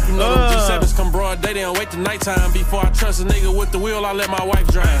mind. You know them G7s come broad, they don't wait till nighttime. Before I trust a nigga with the wheel, I let my wife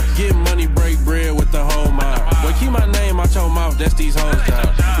drive. Get money, break bread with the whole mob. Boy, keep my name out your mouth, that's these hoes job.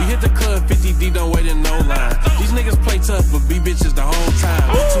 We hit the club, 50 deep, don't wait in no line. These niggas play tough, but be bitches the whole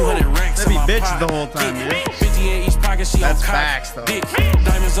time. 200 racks in my bitches pot. the whole time, yeah. 50 in each pocket, she that's on cock. Facts, though. Dick.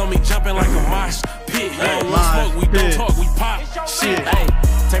 Diamonds on me jumping like a mosh pit. Don't smoke, we don't talk, we pop. Shit, hey.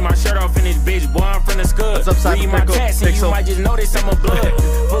 Take my shirt off in this bitch, boy, I'm from the scud. Read my tats and you might just notice I'm a blood.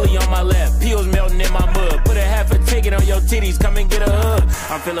 Fully on my lap, peels melting in my mud. Put a half a ticket on your titties, come and get a hug.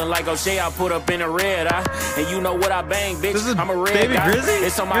 I'm feeling like O'Shea, I put up in a red eye. And you know what I bang, bitch, I'm a red baby guy. Grizzly?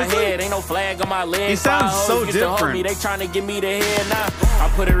 It's on my head, ain't no flag on my leg. He sounds so different. Me, they trying to give me the head now. I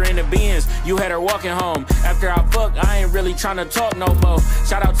put her in the Benz, you had her walking home. After I fuck, I ain't really trying to talk no more.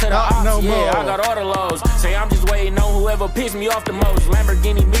 Shout out to the ops, I got all the lows. Say I'm just waiting on whoever pissed me off the most.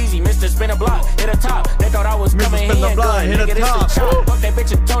 Lamborghini Meezy, Mr. Spin a block, hit a top. They thought I was coming in good. Nigga, this the chop. Fuck that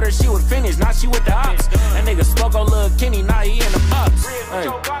bitch and told her she was finished. Now she with the ops. That nigga spoke on Lil Kenny, now he in the box. Hey.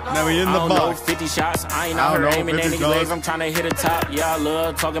 Now he in the box. 50 shots, I ain't out here aiming at niggas' legs. I'm trying to hit a top. Yeah, I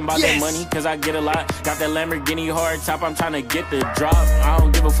love talking about that money, cause I get a lot. Got that Lamborghini hard top, I'm trying to get the drop. I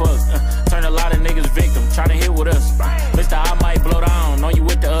don't give a fuck. Turn a lot of niggas victim, trying to hit with us. Mister, I might blow down on you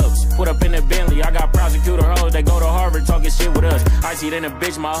with the ups. Put up in the Bentley, I got prosecutor hoes that go to Harvard talking shit with us. I see then a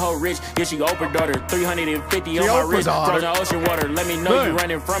bitch, my whole rich. Yeah, she Oprah daughter, 350 on my wrist, frozen ocean water. Let me know you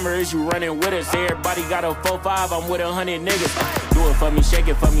running from her, is you running with us? Everybody got a 4-5, I'm with 100 niggas. Do it for me, shake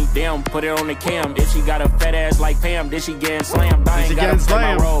it for me, damn, put it on the cam. If she got a fat ass like Pam, then she getting slammed. I ain't gotta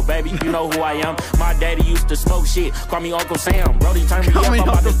play my role, baby, you know who I am. My daddy used to smoke shit, call me Uncle Sam. Brody turned me up, I'm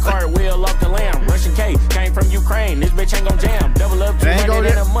about to cartwheel off the lamb. Russian K, came from Ukraine, this bitch ain't gon' jam. Double up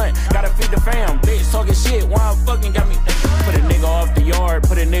 200 in a month, gotta feed the fam. Bitch talking shit, why fucking got me? Put a nigga off the yard,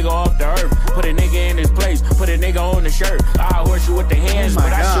 put a nigga off the earth. Put a nigga in his place, put a nigga on the shirt. I horse you with the hands,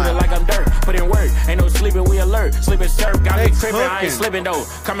 but I shoot it like I'm dirt. Put in work, ain't no sleeping, we alert. Sleeping surf, got me tripping, I ain't slipping though.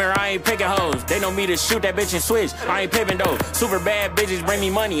 Come here, I ain't picking hoes. They know me to shoot that bitch and switch. I ain't pimping though. Super bad bitches bring me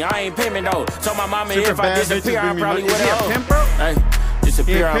money, I ain't pimping though. Told my mama if I disappear, I'm probably with a hoe. Hey,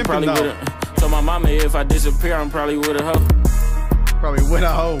 disappear, I'm probably with a. Told my mama if I disappear, I'm probably with a hoe. Probably with a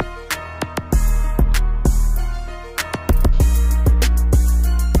hoe.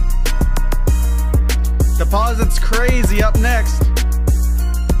 Deposit's crazy up next.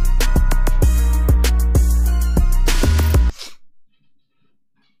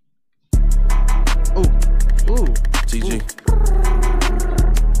 Ooh. TG.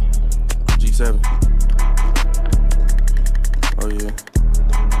 G7. Oh yeah.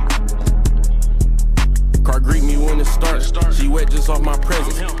 Car greet me when it starts. She wet just off my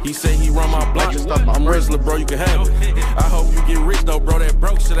presence. He said he run my block. I'm Grizzley, bro, you can have it. I hope you get rich though, bro. That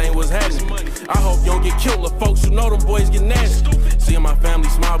broke shit ain't what's happening. I hope you don't get killed. The folks who know them boys get nasty. Seeing my family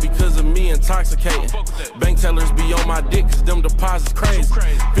smile because of me intoxicating. Bank tellers be on my dick cause them deposits crazy.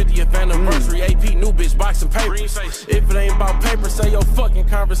 50th anniversary, AP, new bitch, boxing paper. If it ain't about paper, say your fucking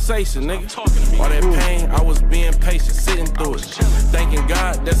conversation, nigga. All that pain, I was being patient, sitting through it. Thanking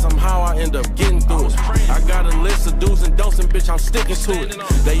God that somehow I end up getting through it. I got a list of do's and don'ts and bitch, I'm sticking to it.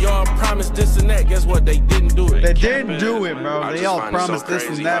 They all promised this and that, guess what? They didn't do it. They didn't do it, bro. They all promised this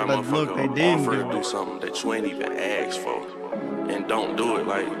and that, but look, they didn't do something that you ain't even asked for. And don't do it,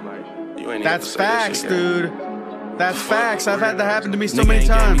 like, you ain't. That's facts, dude. That's facts. I've had that happen to me so many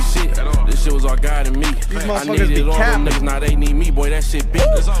times. This shit was all God and me. These motherfuckers be capping. Now they need me, boy. That shit big.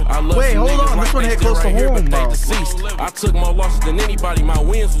 Wait, hold on. This one hit close to home, bro. I took more losses than anybody. My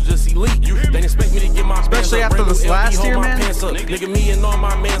wins was just elite. They didn't expect me to get my especially after this last year, man. Nigga, me and all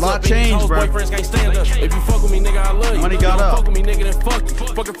my mans lot changed, bro. Boyfriends can't stand us. If you fuck with me, nigga, I love you. Money got up. Fuck with me, nigga, then fuck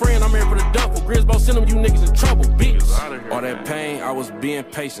you. Fuck a friend, I'm here for the duffel. Grizzley, send them you niggas in trouble, bitch. All that pain, I was being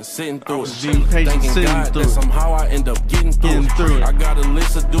patient, sitting through it. Thanking God that somehow I end up getting through it. I got a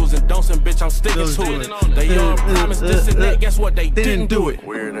list of do's and don'ts and bitch, I'm sticking to it. They all promised this and that, guess what? They didn't do it.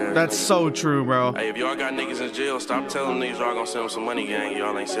 That's so true, bro. Hey, if y'all got niggas in jail, stop telling niggas y'all gonna send them some money, gang.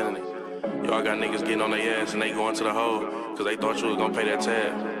 Y'all ain't sending it. Y'all got niggas getting on their ass and they going to the hole because they thought you was gonna pay that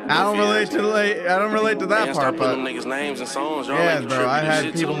tab. I don't relate to that part, stop but putting them niggas names and songs. Y'all yeah, bro. I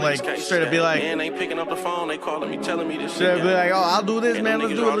had people like straight up be like, man, ain't picking up the phone. They calling me, telling me this shit. Straight up be like, oh, I'll do this, man.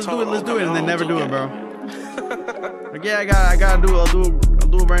 Let's do it, and they never do it, bro. Like, yeah, I gotta do it. I'll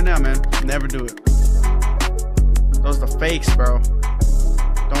do it right now, man. Never do it. Those are the fakes, bro.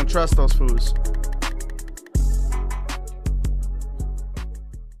 Don't trust those fools.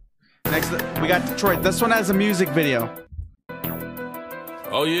 Next, we got Detroit. This one has a music video.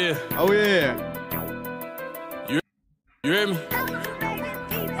 Oh yeah. Oh yeah. You hear me?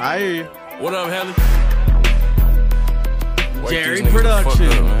 I hear you. What up, Helly? Jerry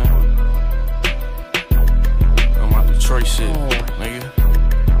Production. I'm out Detroit shit, nigga.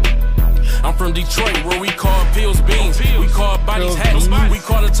 I'm from Detroit, where we call pills beans. We call bodies hats. We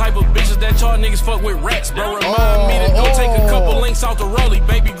call the type of bitches that y'all niggas fuck with rats. Bro, remind me to go take a couple links out the rollie.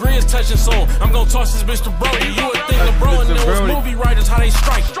 Baby Grizz touching soon. I'm gonna toss this bitch to Brody. You would think LeBron and those movie writers, how they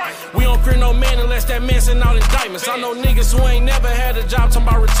strike. We don't fear no man unless that man send out indictments. I know niggas who ain't never had a job talking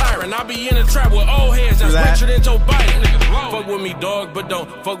about retiring. I be in a trap with old heads that's richer than Joe Biden. Fuck with me, dog, but don't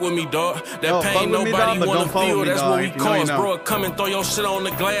fuck with me, dog. That pain nobody wanna feel, that's what we cause. Bro, come and throw your shit on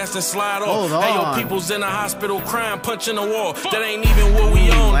the glass and slide off. Hey, yo, people's in the hospital crying, punching the wall. That ain't even what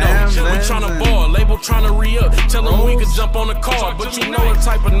we on, though. We tryna ball, label tryna re-up. Tell them we could jump on the car, but you know what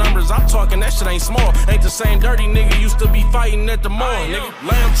type of numbers I'm talking, that shit ain't small. Ain't the same dirty nigga used to be fighting at the mall, nigga.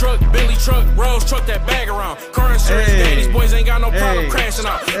 Lamb truck, Billy truck, Rose truck that bag around. Car insurance day, these boys ain't got no problem crashing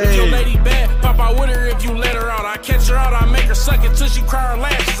out. If your lady bad, pop out with her if you let her out. I catch her out, I make her suck it till she cry her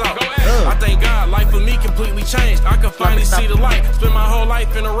lashes out. I thank God, life for me completely changed. I could finally see the light, spend my whole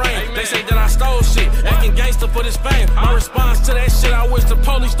life in the rain. They say that I stole shit, acting gangster for this fame. My response to that shit, I wish the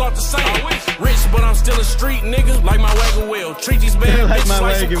police start the same. Rich, but I'm still a street nigga, like my wagon wheel. Treat these bad bitches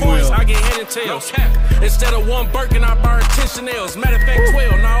like some coins, I get head and tails. Instead of one Birkin, I buy her 10 Chanels. Matter of fact,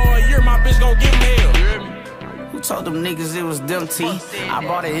 12. Now all year, my bitch gon' give me hell. Who told them niggas it was them T? I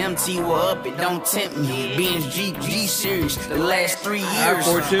bought an MT, well up, it don't tempt me. BNG, G-Series, the last 3 years.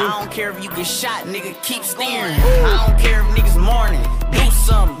 I don't care if you get shot, nigga, keep staring. I don't care if niggas mourning. Do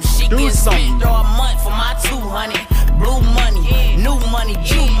something. She get spent all month for my 200. Blue money, new money,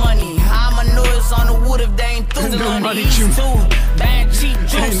 Jew money. I'ma know it's on the wood if they ain't through the money. Too bad, cheap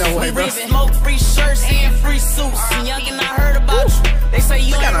juice. We live smoke free shirts and free suits. And youngin', I heard about you. They say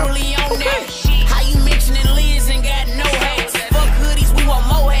you ain't really on that. How you mentioning Liz and got no hats? Fuck hoodies, we want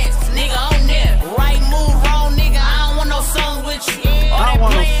more hats. Nigga on there. Right move, wrong nigga. I don't want no songs with you. All that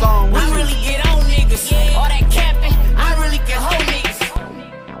playing, I really get on niggas. All that capping, I really can hold niggas.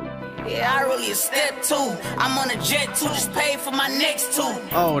 Yeah, I really a step two. I'm on a jet too, just paid for my next two.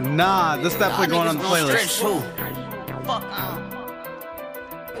 Oh nah, this definitely going on the playlist. Fuck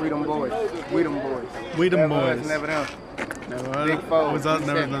We them boys. We them boys. We them boys. Never them. Never Big foes. was us,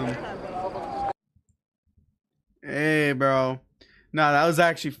 never them. Hey, bro. Nah, that was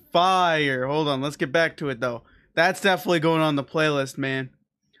actually fire. Hold on, let's get back to it though. That's definitely going on the playlist, man.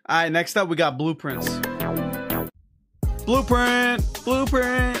 All right, next up we got Blueprints. Blueprint.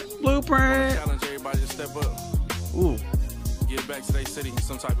 Challenge everybody to step up. Ooh. Get back to their city in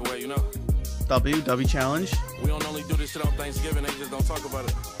some type of way, you know? W challenge. We don't only do this shit on Thanksgiving, they just don't talk about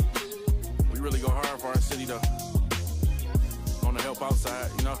it. We really go hard for our city though. On the help outside,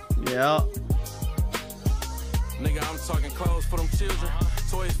 you know? Yeah. Nigga, I'm talking clothes for them children,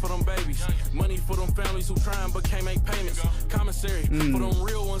 toys for them babies, money for them families who trying but can't make payments, commissary for them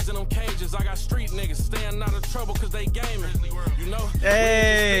real ones in them cages. I got street niggas staying out of trouble cause they gaming, you know?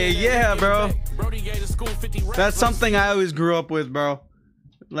 Hey, yeah, bro. That's something I always grew up with, bro.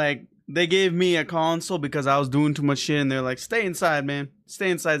 Like, they gave me a console because I was doing too much shit and they're like, stay inside, man. Stay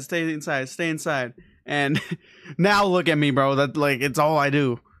inside, stay inside, stay inside. And now look at me, bro. That, like, it's all I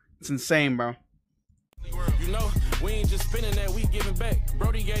do. It's insane, bro. You know, we ain't just spinning that, we giving back.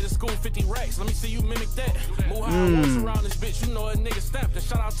 Brody gave the school 50 racks. Let me see you mimic that. Move how I walks around this bitch. You know a nigga stamped. And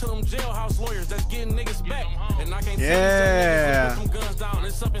shout out to them jailhouse lawyers that's getting niggas back. And I can't tell you put them guns down.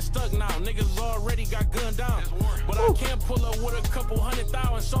 It's up and stuck now. Niggas already got gunned down. But I can't pull up with a couple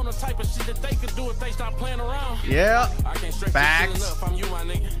 100,000. Show the type of shit that they could do if they stop playing around. Yeah. I can't stretch this enough. I'm you, my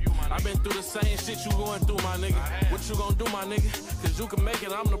nigga. I've been through the same shit you going through, my nigga. What you gonna do, my nigga? Cause you can make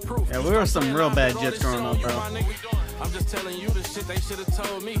it, I'm the proof. Yeah, we were some real bad jets growing up, bro. I'm just telling you the shit they should have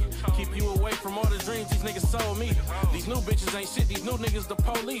told me. Keep you away from all the dreams these niggas sold me. These new bitches ain't shit, these new niggas the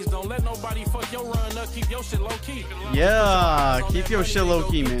police. Don't let nobody fuck your run up, keep your shit low key. Yeah, keep your shit low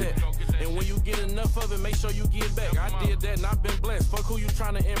key, man. And when you get enough of it, make sure you give back. I did that and I've been blessed. Fuck who you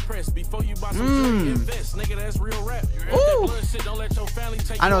trying to impress. Before you buy some jewelry, invest. Nigga, that's real rap. Don't let your family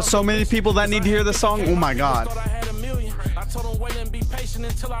take I know so many people that need to hear this song. Oh my god. I told them wait and be patient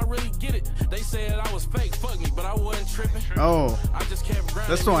until I really get it. They said I was fake, fuck me, but I wasn't tripping. Oh,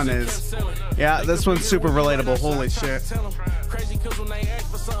 this one is. Yeah, this one's super relatable. Holy shit. Crazy cause when they ask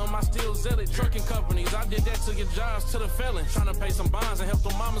for something, I still sell it. Trucking companies, I did that to get jobs to the felon. Trying to pay some bonds and help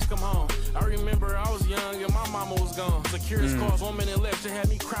them mamas come home. I remember I was young and my mama was gone. Securities calls, 1 minute left, she had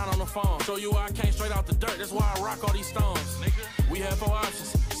me crying on the phone. Show you I came straight out the dirt, that's why I rock all these stones. We have 4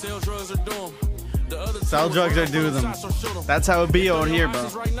 options, sell drugs or do them. Sell drugs or do them. That's how it be out here, bro.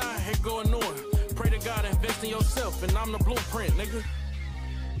 Right now, here going north. Pray to God, invest in yourself, and I'm the blueprint, nigga.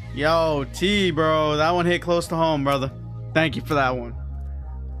 Yo, T, bro. That one hit close to home, brother. Thank you for that one.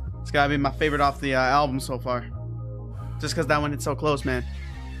 It's gotta be my favorite off the album so far. Just because that one hit so close, man.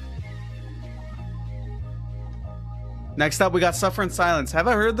 Next up, we got Suffer in Silence. Have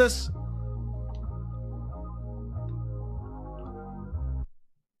I heard this?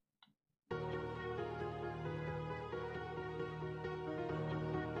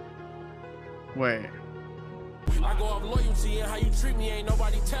 Wait. I go off loyalty and how you treat me. Ain't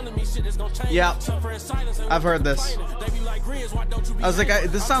nobody telling me shit is gonna change. Yeah, I've heard this. I was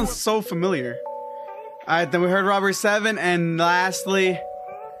like, this sounds so familiar. Alright, then we heard Robbery 7, and lastly,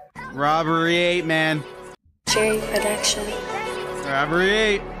 Robbery 8, man. Cherry Production. Robbery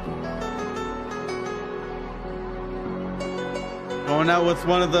 8. Going out with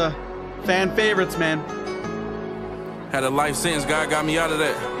one of the fan favorites, man. Had a life sentence, God got me out of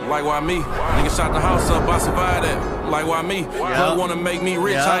that. Like, why me? Nigga shot the house up, I survived that. Like, why me? Plug wanna make me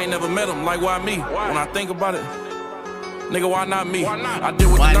rich, I ain't never met him. Like, why me? When I think about it, nigga, why not me? I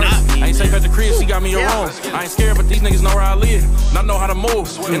deal with the nurse. I ain't safe at the crib, she got me a room. I ain't scared, but these niggas know where I live. Not know how to move.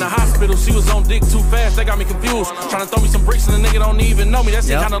 In the hospital, she was on dick too fast, they got me confused. Trying to throw me some bricks and the nigga don't even know me, that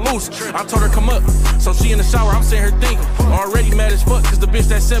shit kinda loose. I told her come up, so she in the shower, I'm sitting here thinking. Already mad as fuck, cause the bitch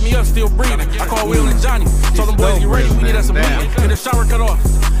that set me up still breathing. I call Will and Johnny, told them boys get ready, we need us a meeting. Get the shower cut off.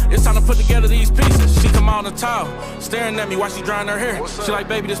 It's time to put together these pieces. She come out on the towel, staring at me while she drying her hair. She like,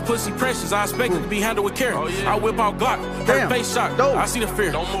 baby, this pussy precious. I expect it to be handled with care. I whip out Glock, her face shock. I see the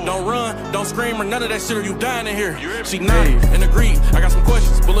fear. Don't run, don't scream or none of that shit or you dying in here. She nodded and agreed. I got some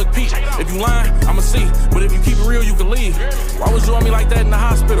questions, but look, Pete, if you lying, I'ma see. But if you keep it real, you can leave. Why was you on me like that in the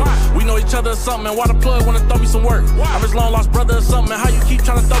hospital? We know each other or something, and why the plug wanna throw me some work? I'm his long lost brother or something, and how you keep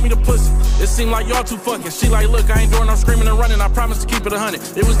trying to throw me the pussy? It seemed like y'all too fucking. She like, look, I ain't doing no screaming and running. I promise to keep it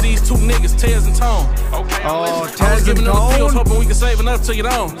 100. It was these two niggas, Tez and Tone. Okay, oh, Tez I was giving them the pills, hoping we could save enough to get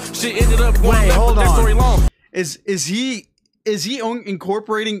on. Shit ended up going left, but that story long. Is he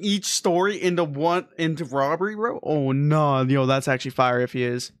incorporating each story into robbery, bro? Oh no, yo, that's actually fire if he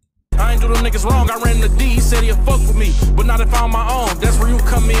is. I ain't do them niggas wrong, I ran the D, he said he'd fuck with me, but not if I'm on my own, that's where you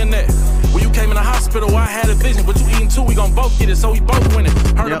come in at. When you came in the hospital, I had a vision, but you eating too, we gon' both get it, so we both win it.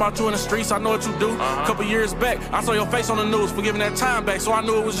 Heard about you in the streets, I know what you do. Couple years back, I saw your face on the news for giving that time back, so I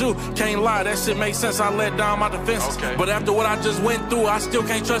knew it was you. Can't lie, that shit makes sense, I let down my defenses. But after what I just went through, I still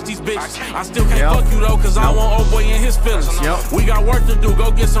can't trust these bitches. I still can't fuck you though, cause I want old boy in his feelings. We got work to do,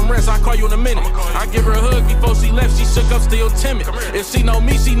 go get some rest, I'll call you in a minute. I give her a hug before she left, she shook up, still timid. If she know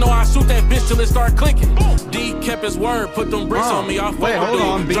me, she know I shoot that bitch till it start clicking. D kept his word, put them bricks on me, I'll fuck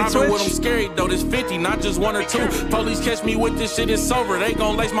with dude. Driving with them scary though, this 50, not just 1 or 2. Police catch me with this shit, it's over. They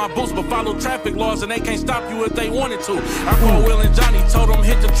gon' lace my boots, but follow traffic laws and they can't stop you if they wanted to. I called Will and Johnny, told them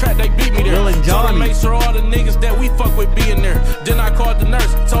hit the track, they beat me there. Will and Johnny. Told them make sure all the niggas that we fuck with be in there. Then I called the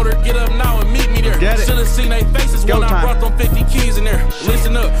nurse, told her get up now and meet me there. Should've seen they faces when I brought them 50 keys in there.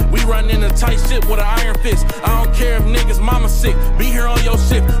 Listen up, we run into tight shit with an iron fist. I don't care if niggas mama sick, be here on your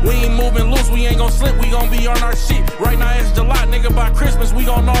shift. We ain't moving loose, we ain't gon' slip, we gon' be on our shit. Right now it's July, nigga, by Christmas we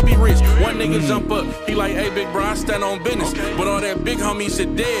gon' all be rich. One nigga jump up, he like, hey big bro, I stand on business. But all that big homie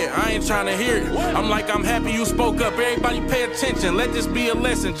shit dead, I ain't trying to hear it. I'm like, I'm happy you spoke up, everybody pay attention, let this be a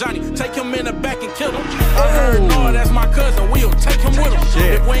lesson. Johnny, take him in the back and kill him. I heard, no, that's my cousin, we'll take him with him.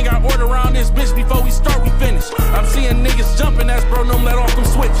 If we ain't got order around this bitch before we start, we finish. I'm seeing niggas jumping, that's bro, them let off them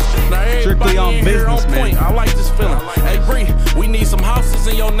switches. Now everybody in here on point, I like this feeling. Hey Bree, we need some houses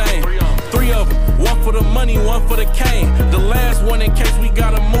in your name. 3 of them, 1 for the money, 1 for the cane. The last one in case we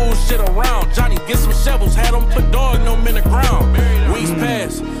gotta move shit around. Johnny, get some shovels, had them put dog them in the ground. Weeks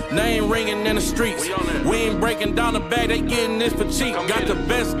pass, name ringing in the streets. We ain't breaking down the bag, they getting this for cheap. Got the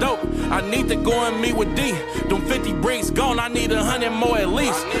best dope, I need to go and meet with D. Them 50 bricks gone, I need 100 more at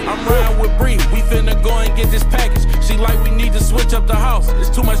least. I'm riding with Bree, we finna go and get this package. She like we need to switch up the house, it's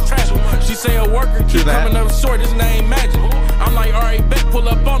too much traffic. She say a worker keep coming up short, this name magic. I'm like, alright, bet, pull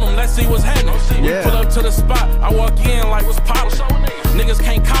up on them, let's see what's happening. We pull up to the spot, I walk in like what's poppin'. Niggas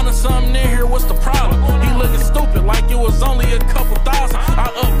can't count on something in here, what's the problem? He looking stupid like it was only a couple thousand.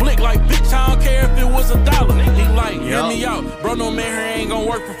 I up-blick like, bitch, I don't care if it was $1. He like, hear me out, bro, no man here ain't gon'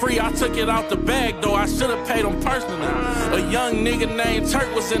 work for free. I took it out the bag though, I should've paid him personally. A young nigga named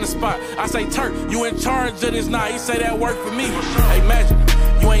Turk was in the spot. I say, Turk, you in charge of this now? He say that work for me. Hey, Magic,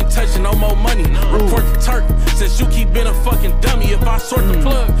 you ain't touching no more money. Report to Turk, since you keep being a fucking dummy. If I sort the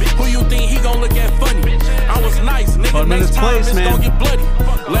plug, who you think he gon' look at funny? I was nice, nigga, next time it's gon' get bloody.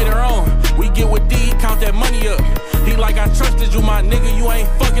 Later on, we get with D, count that money up. He like, I trusted you, my nigga, you ain't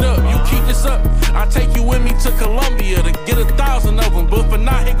fucking up. You keep this up, I take you with me to Colombia to get 1,000 of them. But for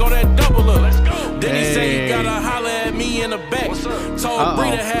now, here go that double up. Then he say he gotta holler at me in the back. Told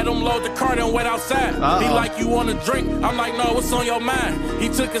Bree to have had him load the car and wait outside. He like, you want a drink? I'm like, no, what's on your mind? He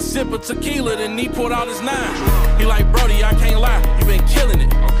took a sip of tequila, then he pulled out his 9. He like, Brody, I can't lie, you been killing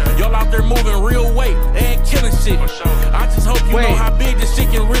it. Y'all out there moving real weight and killing shit. I just hope you know how big this shit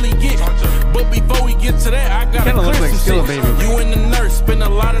can really get. But before we get to that, I gotta clear some shit. You and the nurse spend a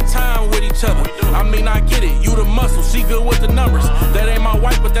lot of time with each other. I mean, I get it, you the muscle, she good with the numbers. That ain't my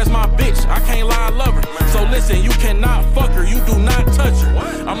wife, but that's my bitch. I can't lie, I love her. So listen, you cannot fuck her, you do not touch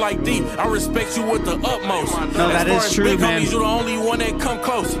her. I'm like, D, I respect you with the utmost. No, that is true, man. Homies, you the only one that come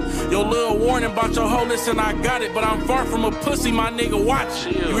close. Your little warning about your whole listen, I got it, but I'm far from a pussy, my nigga, watch.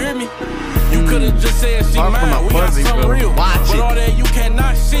 You hear me? You could've just said she mine, we got something real. But all that you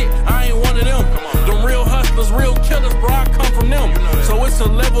cannot shit, I ain't one of them. Them real hustlers, real killers, bro, I come from them. So it's a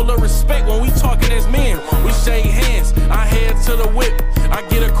level of respect when we talking as men. We shake hands, I head to the whip. I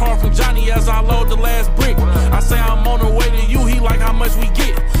get a call from Johnny as I load the last brick. I say I'm on the way to you, he like how much we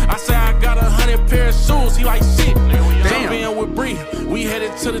get. I say I got 100 pair of shoes, he like shit. Jump in with Bree, we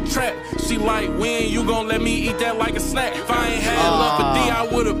headed to the trap. She like, when you gon' let me eat that like a snack? If I ain't had love for D, I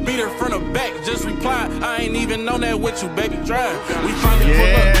would've beat her from the back. Just reply, I ain't even known that with you, baby, drive. We finally pull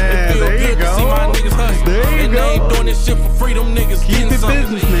up, it feel good to see my niggas hustle. And they ain't doing this shit for free, them niggas getting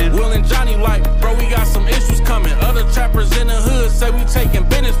something. Will and Johnny like, bro, we got some issues coming. Other trappers in the hood say we taking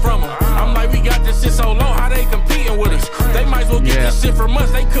business from them. I'm like, we got this shit so low, how they competing with us? They might as well get this shit from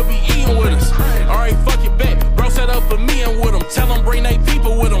us, they could be eating with us. Alright, fuck it back, bro, set up for me and with them. Tell them bring they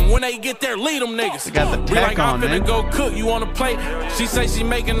people with them. When they get there, lead them niggas. They got the we like, I'm finna man. go cook, you on the plate? She say she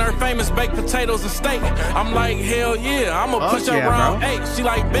making her famous baked potatoes and steak. I'm like, hell yeah, I'ma push her around 8. She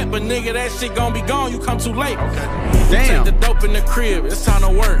like, bet, but nigga, that shit gon' be gone, you come too late. We take the dope in the crib, it's time to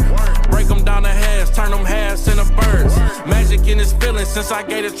work. Break them down to halves, turn them halves into birds. Magic in his feelings since I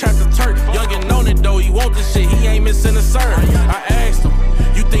gave the trap to Turk. Youngin' known it though, he want this shit, he ain't missing a serve. I asked him,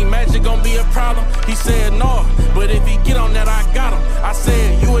 you think magic gon' be a problem? He said no, but if he get on that, I got him. I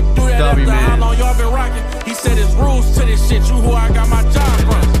said, you would do that after how long y'all been rocking? He said, it's rules to this shit, you who I got my job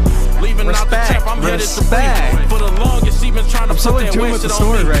from. Leaving out the trap, I'm headed to Bree. For the longest, she been trying to put that wet shit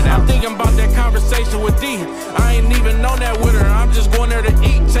on me. Right now. I'm thinking about that conversation with D. I ain't even know that with her. I'm just going there to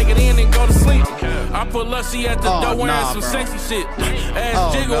eat, take it in, and go to sleep. I put Lussie at the door wearing some sexy shit.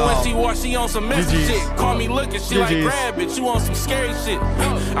 Ass jiggle when she walk, she on some messy shit. Call me looking, she like, grab it, you on some scary shit.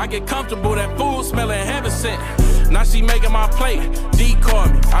 I get comfortable, that food smelling heaven sent. Now she making my plate, D call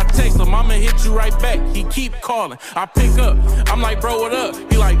me. I text him, I'ma hit you right back. He keep calling, I pick up. I'm like, bro, what up?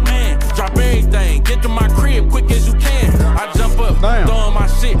 He like, man, drop everything, get to my crib quick as you can. I jump up, throwing my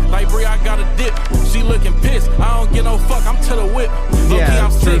shit, like, Bree, I got a dip. She looking pissed, I don't get no fuck, I'm to the whip. Look,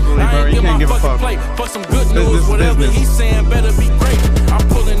 I'm sick, I ain't get my fucking plate. For some good news, whatever he saying better be great. I'm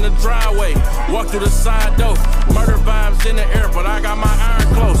pulling the driveway, walk through the side door. Murder vibes in the air, but I got my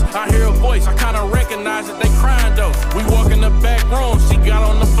iron close. I hear a voice, I kinda recognize it, they crying though. We walk in the back room, she got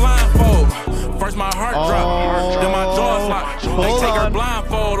on the blindfold. First my heart dropped, then my jaws locked. They take her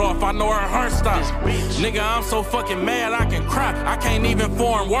blindfold off, I know her heart stops. Nigga, I'm so fucking mad I can cry. I can't even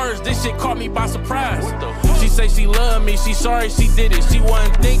form words, this shit caught me by surprise. She say she love me, she sorry she did it. She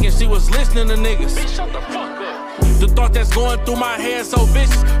wasn't thinking, she was listening to niggas. Bitch, shut the fuck up. The thought that's going through my head so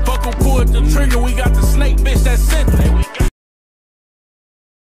vicious. Fuck who pulled the trigger, we got the snake bitch that sent it.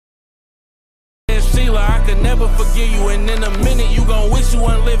 I could never forgive you, and in a minute you gon' wish you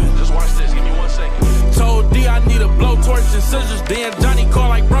weren't living. Just watch this, give me 1 second. Told D I need a blowtorch and scissors. Then Johnny called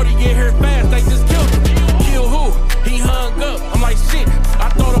like, Brody, get here fast, they just killed him. Kill who? He hung up. I'm like, shit. I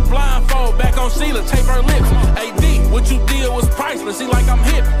throw the blindfold back on Sheila, tape her lips. Hey D, what you did was priceless. He like, I'm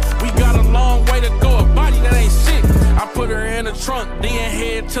hip. We got a long way to go, a body that ain't shit. I put her in the trunk, then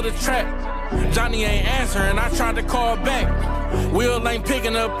head to the trap. Johnny ain't answering, I tried to call back. Will ain't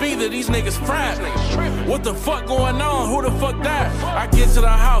picking up either, these niggas fried. What the fuck going on? Who the fuck died? I get to the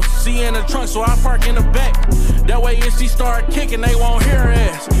house, she in the trunk, so I park in the back. That way if she start kicking, they won't hear her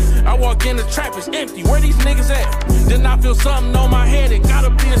ass. I walk in the trap, it's empty, where these niggas at? Then I feel something on my head, it gotta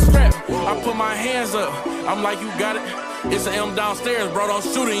be a strap. I put my hands up, I'm like, you got it? It's an M downstairs, bro, don't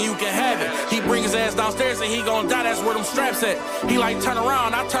shoot it and you can have it. He bring his ass downstairs and he gon' die, that's where them straps at. He like, turn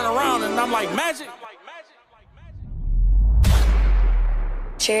around, I turn around and I'm like, magic?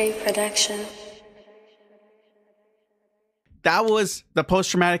 Cherry Production. That was the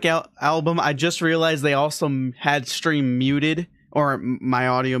post-traumatic album. I just realized they also had stream muted, or my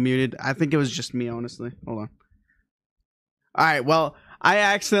audio muted. I think it was just me, honestly. Hold on. All right, well, I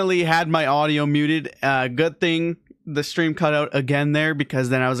accidentally had my audio muted. Good thing the stream cut out again there, because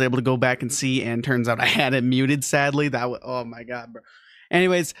then I was able to go back and see, and turns out I had it muted, sadly. That was, oh my god, bro.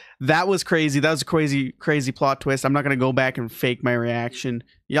 Anyways, that was crazy. That was a crazy plot twist. I'm not going to go back and fake my reaction.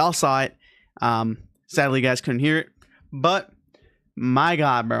 Y'all saw it. Sadly, you guys couldn't hear it. But, my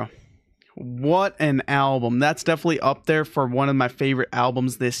God, bro. What an album. That's definitely up there for one of my favorite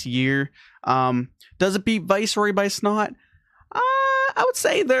albums this year. Does it beat Viceroy by Snot? I would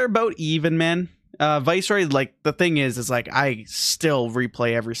say they're about even, man. Viceroy, like, the thing is like, I still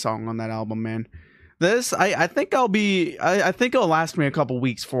replay every song on that album, man. This, I think I think it'll last me a couple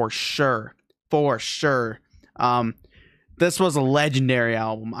weeks for sure. For sure. This was a legendary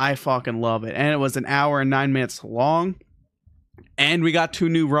album. I fucking love it. And it was an hour and 9 minutes long. And we got 2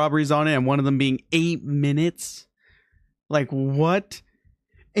 new robberies on it, and one of them being 8 minutes. Like, what?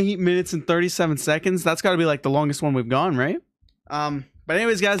 8 minutes and 37 seconds? That's got to be, like, the longest one we've gone, right? But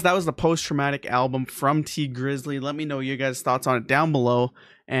anyways, guys, that was the Post-Traumatic album from T Grizzley. Let me know your guys' thoughts on it down below.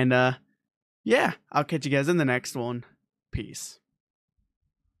 And, yeah, I'll catch you guys in the next one. Peace.